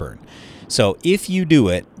more burn. So if you do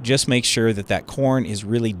it, just make sure that corn is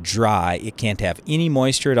really dry. It can't have any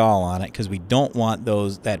moisture at all on it because we don't want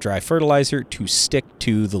that dry fertilizer to stick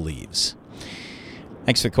to the leaves.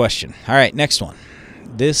 Thanks for the question. All right, next one.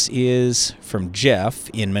 This is from Jeff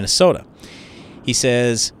in Minnesota. He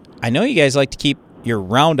says, I know you guys like to keep your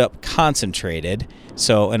Roundup concentrated.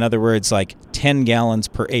 So in other words, like 10 gallons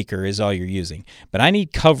per acre is all you're using. But I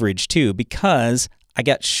need coverage too because I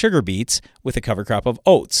got sugar beets with a cover crop of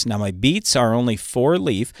oats. Now my beets are only 4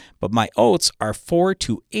 leaf, but my oats are 4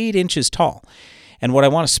 to 8 inches tall. And what I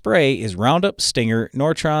want to spray is Roundup, Stinger,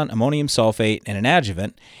 Nortron, ammonium sulfate, and an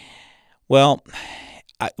adjuvant. Well,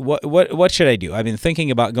 what should I do? I've been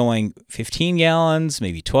thinking about going 15 gallons,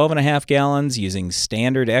 maybe 12.5 gallons, using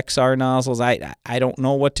standard XR nozzles. I don't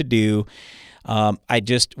know what to do. I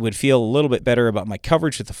just would feel a little bit better about my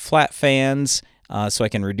coverage with the flat fans, so I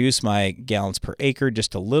can reduce my gallons per acre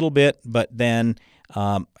just a little bit. But then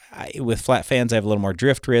with flat fans, I have a little more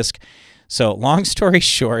drift risk. So long story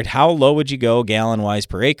short, how low would you go gallon-wise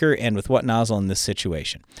per acre, and with what nozzle in this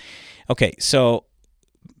situation? Okay, so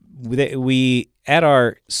we at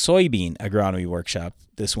our soybean agronomy workshop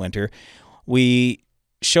this winter, we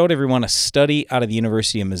showed everyone a study out of the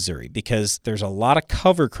University of Missouri because there's a lot of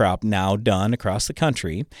cover crop now done across the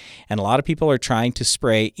country, and a lot of people are trying to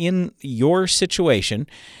spray in your situation,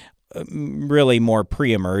 really more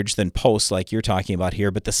pre-emerge than post like you're talking about here,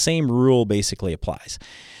 but the same rule basically applies.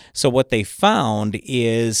 So what they found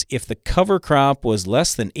is if the cover crop was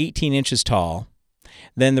less than 18 inches tall,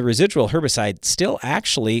 then the residual herbicide still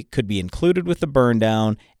actually could be included with the burn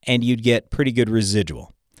down, and you'd get pretty good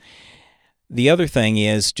residual. The other thing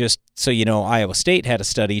is, just so you know, Iowa State had a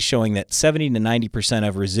study showing that 70 to 90%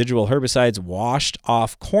 of residual herbicides washed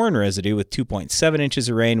off corn residue with 2.7 inches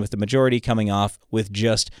of rain, with the majority coming off with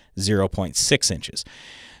just 0.6 inches.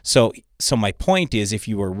 So my point is, if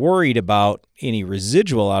you were worried about any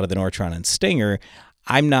residual out of the Nortron and Stinger,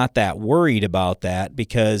 I'm not that worried about that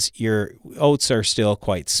because your oats are still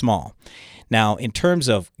quite small. Now, in terms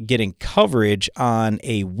of getting coverage on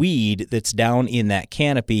a weed that's down in that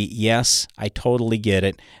canopy, yes, I totally get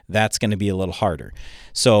it. That's going to be a little harder.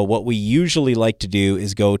 So what we usually like to do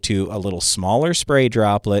is go to a little smaller spray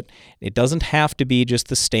droplet. It doesn't have to be just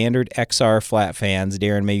the standard XR flat fans.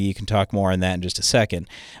 Darren, maybe you can talk more on that in just a second.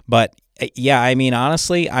 But yeah, I mean,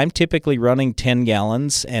 honestly, I'm typically running 10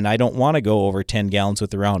 gallons, and I don't want to go over 10 gallons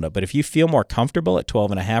with the Roundup. But if you feel more comfortable at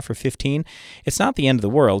 12.5 or 15, it's not the end of the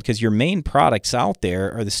world because your main products out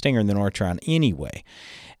there are the Stinger and the Nortron anyway.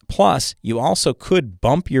 Plus, you also could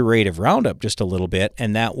bump your rate of Roundup just a little bit,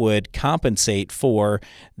 and that would compensate for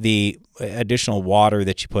the additional water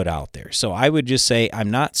that you put out there. So I would just say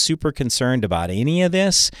I'm not super concerned about any of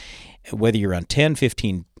this, whether you're on 10,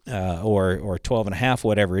 15, or 12.5,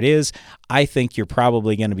 whatever it is. I think you're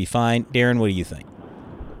probably going to be fine. Darren, what do you think?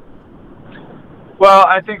 Well,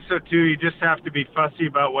 I think so too. You just have to be fussy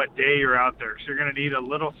about what day you're out there. So you're going to need a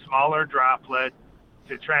little smaller droplet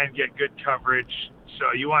to try and get good coverage.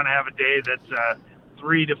 So you want to have a day that's a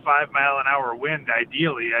 3 to 5 mile an hour wind,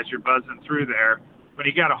 ideally, as you're buzzing through there. When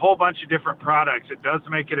you got a whole bunch of different products, it does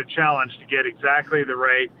make it a challenge to get exactly the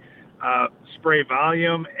right spray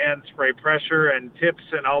volume and spray pressure and tips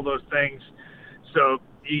and all those things. So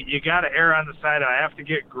you got to err on the side of I have to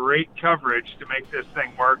get great coverage to make this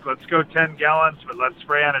thing work. Let's go 10 gallons, but let's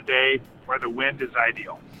spray on a day where the wind is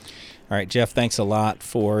ideal. All right, Jeff, thanks a lot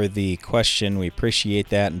for the question. We appreciate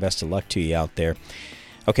that, and best of luck to you out there.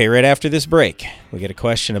 Okay, right after this break, we get a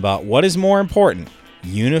question about what is more important,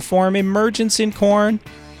 uniform emergence in corn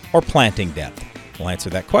or planting depth? We'll answer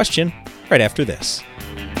that question right after this.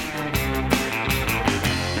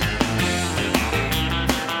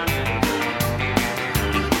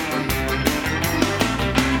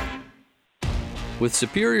 With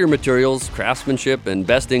superior materials, craftsmanship, and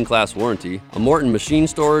best-in-class warranty, a Morton machine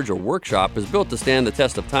storage or workshop is built to stand the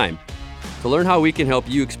test of time. To learn how we can help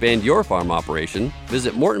you expand your farm operation,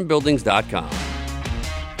 visit mortonbuildings.com.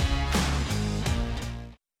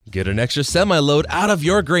 Get an extra semi-load out of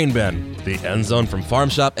your grain bin. The End Zone from Farm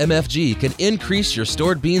Shop MFG can increase your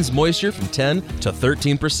stored beans moisture from 10 to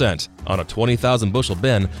 13%. On a 20,000 bushel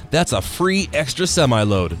bin, that's a free extra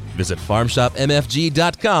semi-load. Visit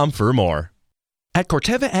farmshopmfg.com for more. At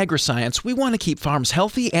Corteva Agriscience, we want to keep farms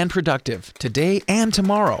healthy and productive, today and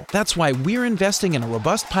tomorrow. That's why we're investing in a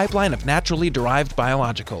robust pipeline of naturally derived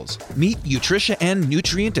biologicals. Meet Nutritia N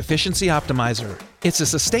Nutrient Efficiency Optimizer. It's a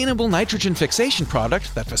sustainable nitrogen fixation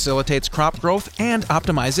product that facilitates crop growth and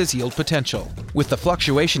optimizes yield potential. With the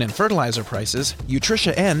fluctuation in fertilizer prices,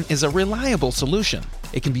 Nutritia N is a reliable solution.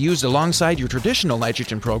 It can be used alongside your traditional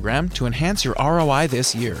nitrogen program to enhance your ROI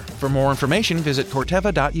this year. For more information, visit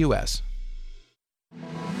corteva.us.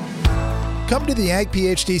 Come to the Ag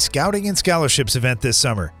PhD Scouting and Scholarships event this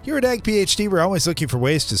summer. Here at Ag PhD, we're always looking for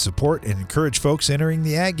ways to support and encourage folks entering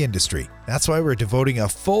the ag industry. That's why we're devoting a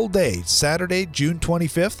full day, Saturday, June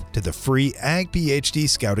 25th, to the free Ag PhD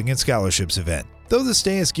Scouting and Scholarships event. Though this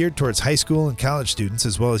day is geared towards high school and college students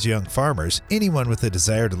as well as young farmers, anyone with a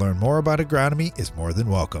desire to learn more about agronomy is more than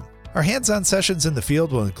welcome. Our hands-on sessions in the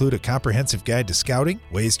field will include a comprehensive guide to scouting,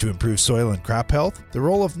 ways to improve soil and crop health, the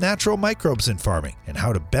role of natural microbes in farming, and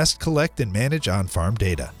how to best collect and manage on-farm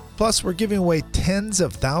data. Plus, we're giving away tens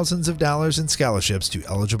of thousands of dollars in scholarships to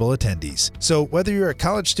eligible attendees. So whether you're a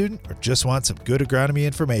college student or just want some good agronomy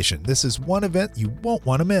information, this is one event you won't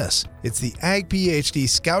want to miss. It's the Ag PhD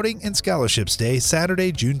Scouting and Scholarships Day,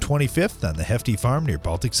 Saturday, June 25th on the Hefty Farm near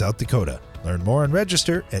Baltic, South Dakota. Learn more and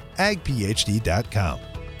register at agphd.com.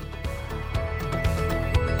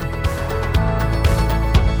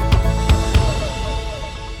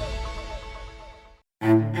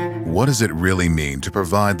 What does it really mean to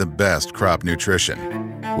provide the best crop nutrition?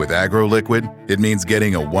 With AgroLiquid, it means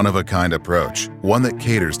getting a one-of-a-kind approach, one that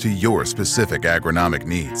caters to your specific agronomic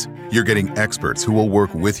needs. You're getting experts who will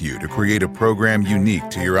work with you to create a program unique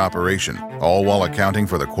to your operation, all while accounting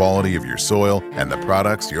for the quality of your soil and the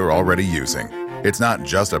products you're already using. It's not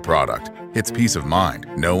just a product, it's peace of mind,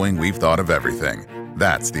 knowing we've thought of everything.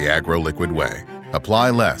 That's the AgroLiquid way. Apply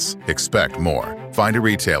less, expect more. Find a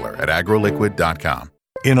retailer at agroliquid.com.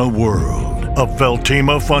 In a world of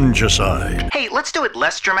Veltima fungicide. Hey, let's do it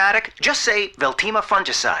less dramatic. Just say Veltima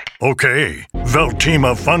fungicide. Okay,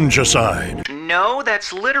 Veltima fungicide. No,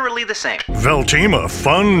 that's literally the same. Veltima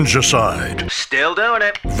fungicide. Still doing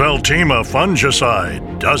it. Veltima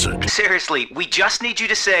fungicide does it. Seriously, we just need you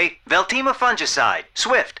to say Veltima fungicide.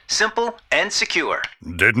 Swift, simple, and secure.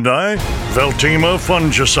 Didn't I? Veltima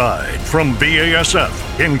fungicide from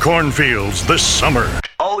BASF in cornfields this summer.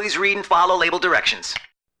 Always read and follow label directions.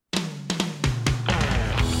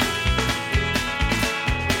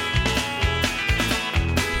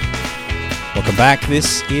 Welcome back.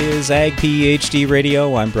 This is Ag PhD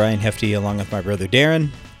Radio. I'm Brian Hefty along with my brother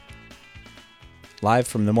Darren. Live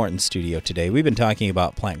from the Morton studio today. We've been talking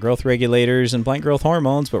about plant growth regulators and plant growth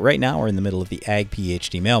hormones, but right now we're in the middle of the Ag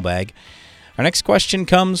PhD mailbag. Our next question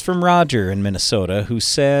comes from Roger in Minnesota, who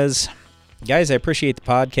says, guys, I appreciate the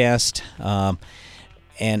podcast,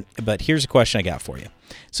 but here's a question I got for you.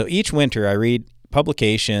 So each winter I read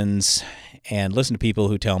publications and listen to people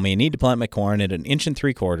who tell me I need to plant my corn at 1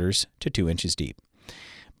 3/4 to 2 inches deep.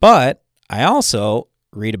 But I also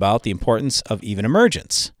read about the importance of even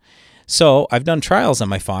emergence. So I've done trials on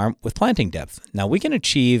my farm with planting depth. Now we can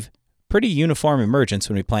achieve pretty uniform emergence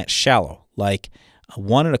when we plant shallow, like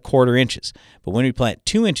 1 1/4 inches. But when we plant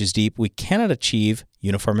 2 inches deep, we cannot achieve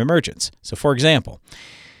uniform emergence. So for example,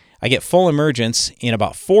 I get full emergence in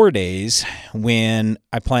about 4 days when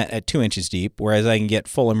I plant at 2 inches deep, whereas I can get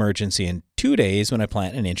full emergence in 2 days when I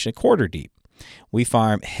plant 1 1/4 deep. We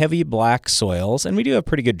farm heavy black soils, and we do have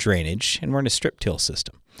pretty good drainage, and we're in a strip till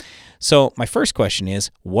system. So my first question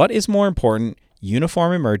is, what is more important,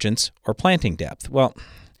 uniform emergence or planting depth? Well,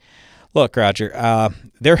 look, Roger,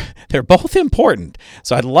 they're both important,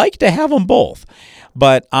 so I'd like to have them both.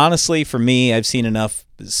 But honestly, for me, I've seen enough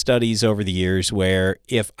studies over the years where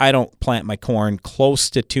if I don't plant my corn close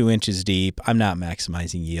to 2 inches deep, I'm not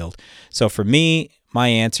maximizing yield. So for me, my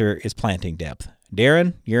answer is planting depth.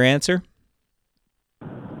 Darren, your answer?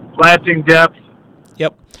 Planting depth.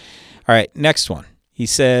 Yep. All right, next one. He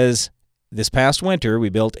says, this past winter, we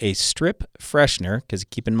built a strip freshener, because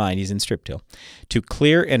keep in mind he's in strip till, to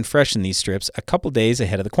clear and freshen these strips a couple days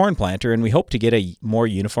ahead of the corn planter, and we hope to get a more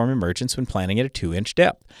uniform emergence when planting at a 2-inch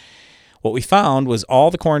depth. What we found was all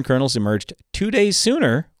the corn kernels emerged 2 days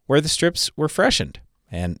sooner where the strips were freshened.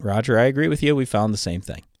 And Roger, I agree with you. We found the same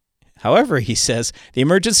thing. However, he says the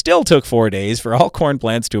emergence still took 4 days for all corn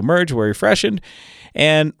plants to emerge where we freshened,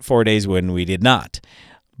 and 4 days when we did not.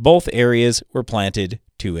 Both areas were planted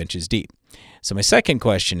 2 inches deep. So my second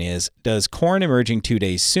question is, does corn emerging 2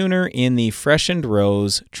 days sooner in the freshened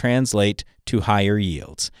rows translate to higher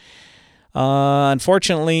yields?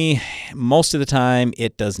 Unfortunately, most of the time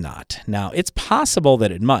it does not. Now, it's possible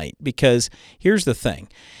that it might, because here's the thing.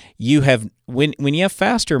 You have when you have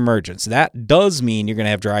faster emergence, that does mean you're going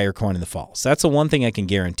to have drier corn in the fall. So that's the one thing I can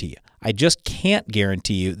guarantee you. I just can't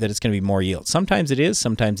guarantee you that it's going to be more yield. Sometimes it is,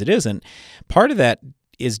 sometimes it isn't. Part of that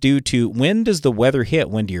is due to when does the weather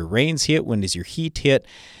hit? When do your rains hit? When does your heat hit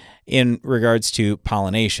in regards to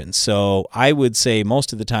pollination? So I would say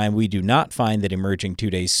most of the time we do not find that emerging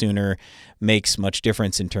 2 days sooner makes much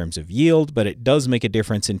difference in terms of yield, but it does make a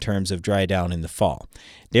difference in terms of dry down in the fall.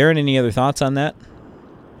 Darren, any other thoughts on that?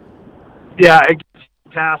 Yeah, it gets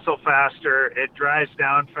tassel faster, it dries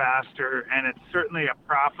down faster, and it's certainly a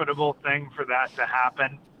profitable thing for that to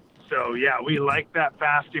happen. So yeah, we like that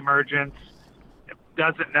fast emergence.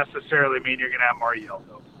 Doesn't necessarily mean you're going to have more yield,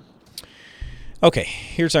 though. Okay,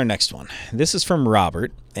 here's our next one. This is from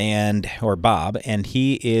Robert or Bob, and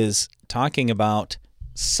he is talking about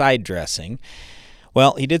side dressing.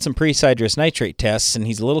 Well, he did some pre-side dress nitrate tests, and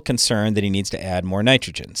he's a little concerned that he needs to add more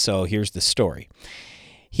nitrogen. So here's the story.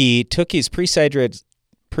 He took his pre-side dress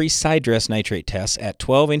nitrate tests at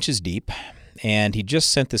 12 inches deep, and he just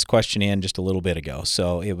sent this question in just a little bit ago,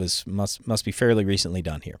 so it must be fairly recently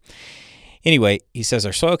done here. Anyway, he says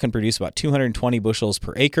our soil can produce about 220 bushels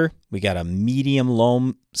per acre. We got a medium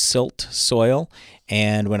loam silt soil,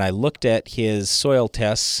 and when I looked at his soil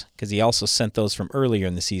tests, because he also sent those from earlier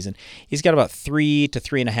in the season, he's got about 3 to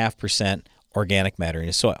 3.5% organic matter in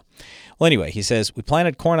his soil. Well, anyway, he says we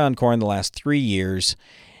planted corn on corn the last 3 years,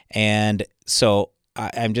 and so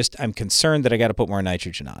I'm concerned that I got to put more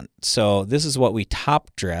nitrogen on. So this is what we top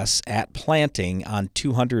dress at planting on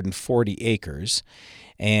 240 acres.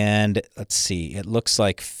 And let's see, it looks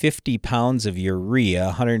like 50 pounds of urea,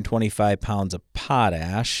 125 pounds of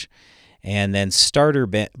potash, and then starter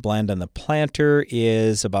blend on the planter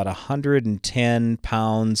is about 110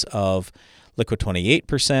 pounds of liquid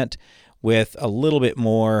 28%, with a little bit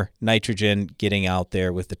more nitrogen getting out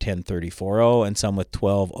there with the 10-30-40 and some with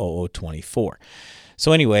 12-00-24.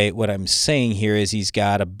 So anyway, what I'm saying here is he's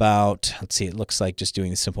got about, let's see, it looks like just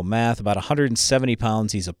doing the simple math, about 170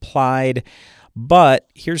 pounds he's applied. But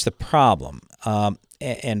here's the problem.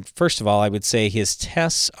 And first of all, I would say his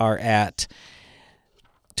tests are at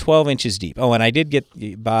 12 inches deep. Oh, and I did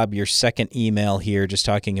get, Bob, your second email here just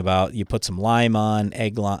talking about you put some lime on,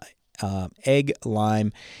 egg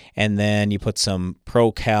lime, and then you put some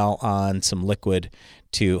Pro-Cal on, some liquid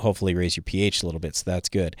to hopefully raise your pH a little bit, so that's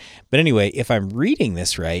good. But anyway, if I'm reading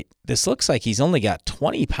this right, this looks like he's only got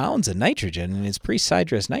 20 pounds of nitrogen in his pre-side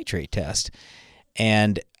dress nitrate test.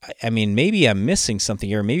 And I mean, maybe I'm missing something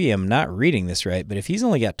here. Maybe I'm not reading this right. But if he's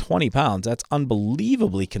only got 20 pounds, that's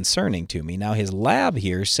unbelievably concerning to me. Now, his lab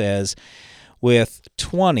here says with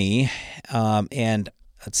 20 and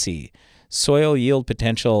let's see, soil yield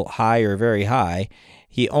potential high or very high,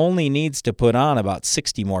 he only needs to put on about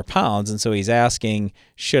 60 more pounds. And so he's asking,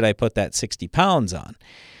 should I put that 60 pounds on?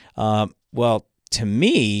 Well, to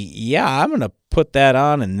me, yeah, I'm going to put that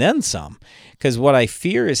on and then some. Because what I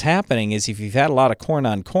fear is happening is if you've had a lot of corn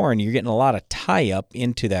on corn, you're getting a lot of tie-up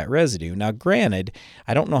into that residue. Now, granted,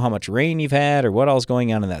 I don't know how much rain you've had or what else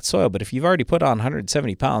going on in that soil, but if you've already put on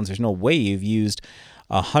 170 pounds, there's no way you've used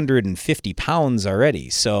 150 pounds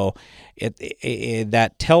already. So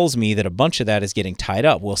that tells me that a bunch of that is getting tied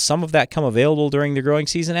up. Will some of that come available during the growing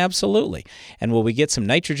season? Absolutely. And will we get some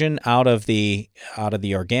nitrogen out of the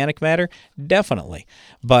organic matter? Definitely.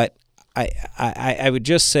 But I would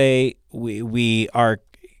just say we are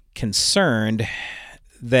concerned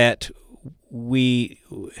that I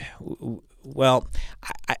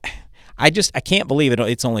can't believe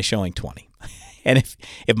it's only showing 20. And if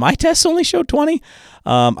my tests only showed 20,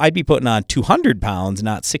 I'd be putting on 200 pounds,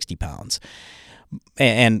 not 60 pounds,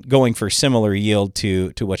 and going for similar yield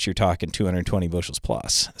to what you're talking, 220 bushels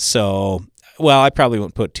plus. So Well, I probably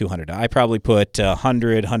wouldn't put 200 on. I probably put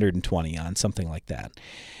 100, 120 on, something like that.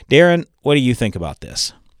 Darren, what do you think about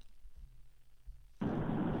this?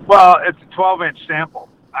 Well, it's a 12-inch sample.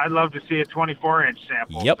 I'd love to see a 24-inch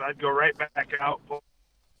sample. Yep. So I'd go right back out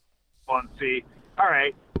and see, all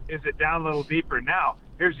right, is it down a little deeper? Now,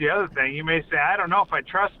 here's the other thing. You may say, I don't know if I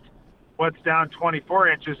trust what's down 24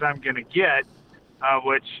 inches I'm going to get,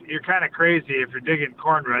 which you're kind of crazy. If you're digging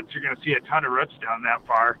corn roots, you're going to see a ton of roots down that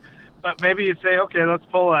far. But maybe you say, okay, let's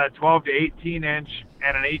pull a 12 to 18 inch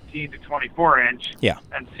and an 18 to 24 inch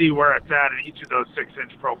and see where it's at in each of those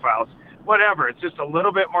 6-inch profiles. Whatever. It's just a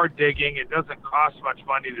little bit more digging. It doesn't cost much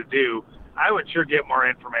money to do. I would sure get more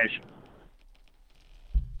information.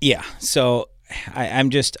 Yeah. So I'm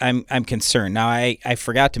concerned. Now, I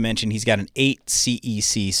forgot to mention he's got an 8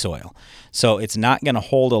 CEC soil. So it's not going to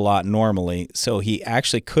hold a lot normally. So he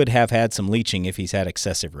actually could have had some leaching if he's had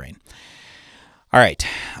excessive rain. All right,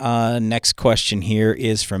 next question here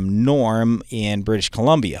is from Norm in British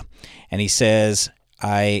Columbia. And he says,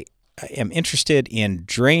 I am interested in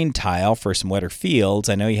drain tile for some wetter fields.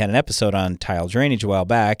 I know you had an episode on tile drainage a while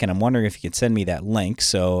back, and I'm wondering if you could send me that link.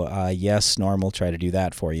 So, yes, Norm will try to do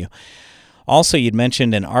that for you. Also, you'd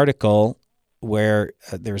mentioned an article where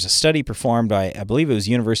there was a study performed by, I believe it was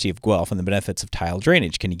University of Guelph, on the benefits of tile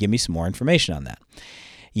drainage. Can you give me some more information on that?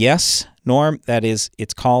 Yes, Norm,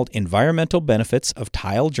 it's called Environmental Benefits of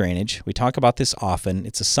Tile Drainage. We talk about this often.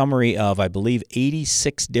 It's a summary of, I believe,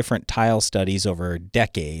 86 different tile studies over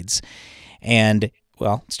decades. And,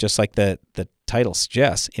 well, it's just like the title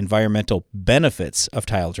suggests, environmental benefits of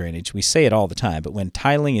tile drainage. We say it all the time, but when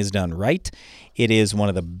tiling is done right, it is one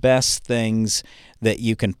of the best things that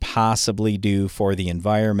you can possibly do for the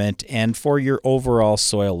environment and for your overall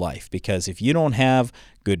soil life. Because if you don't have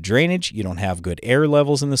good drainage, you don't have good air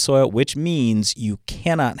levels in the soil, which means you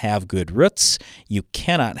cannot have good roots, you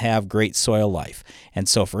cannot have great soil life. And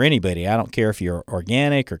so for anybody, I don't care if you're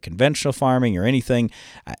organic or conventional farming or anything,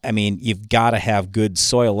 I mean, you've got to have good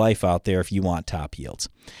soil life out there if you want top yields.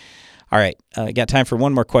 All right, got time for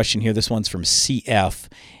one more question here. This one's from CF,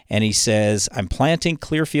 and he says, I'm planting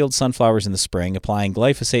Clearfield sunflowers in the spring, applying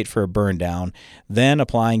glyphosate for a burn down, then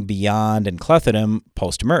applying Beyond and Clethodim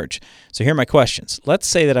post-emerge. So here are my questions. Let's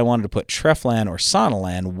say that I wanted to put Treflan or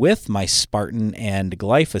Sonalan with my Spartan and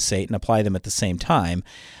glyphosate and apply them at the same time.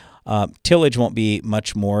 Tillage won't be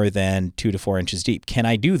much more than 2 to 4 inches deep. Can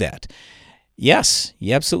I do that? Yes,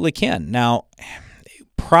 you absolutely can. Now,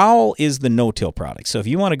 Prowl is the no-till product. So if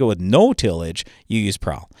you want to go with no tillage, you use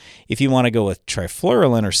Prowl. If you want to go with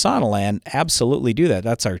Trifluralin or Sonalan, absolutely do that.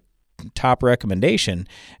 That's our top recommendation,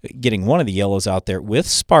 getting one of the yellows out there with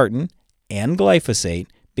Spartan and glyphosate,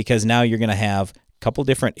 because now you're going to have a couple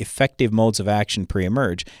different effective modes of action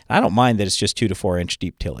pre-emerge. I don't mind that it's just 2 to 4 inch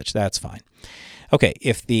deep tillage. That's fine. Okay,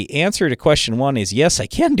 if the answer to question 1 is yes, I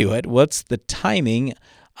can do it, what's the timing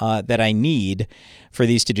that I need for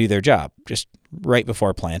these to do their job? Just right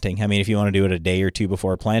before planting. I mean, if you want to do it a day or two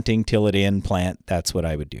before planting, till it in, plant, that's what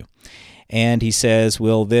I would do. And he says,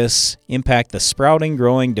 will this impact the sprouting,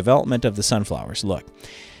 growing, development of the sunflowers? Look,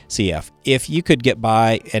 CF, if you could get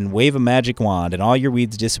by and wave a magic wand and all your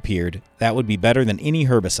weeds disappeared, that would be better than any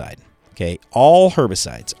herbicide. Okay, all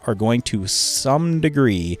herbicides are going to some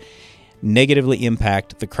degree negatively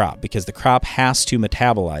impact the crop because the crop has to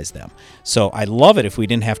metabolize them. So I'd love it if we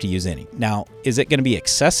didn't have to use any. Now, is it going to be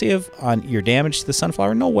excessive on your damage to the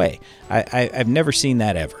sunflower? No way. I've never seen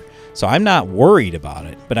that ever. So I'm not worried about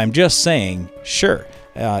it, but I'm just saying, sure,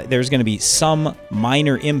 there's going to be some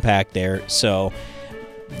minor impact there. So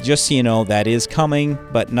just so you know, that is coming,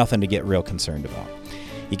 but nothing to get real concerned about.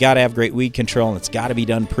 You got to have great weed control, and it's got to be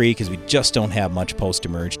done pre because we just don't have much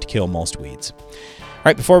post-emerge to kill most weeds. All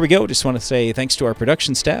right, before we go, just want to say thanks to our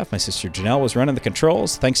production staff. My sister Janelle was running the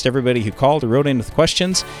controls. Thanks to everybody who called or wrote in with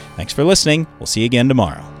questions. Thanks for listening. We'll see you again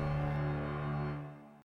tomorrow.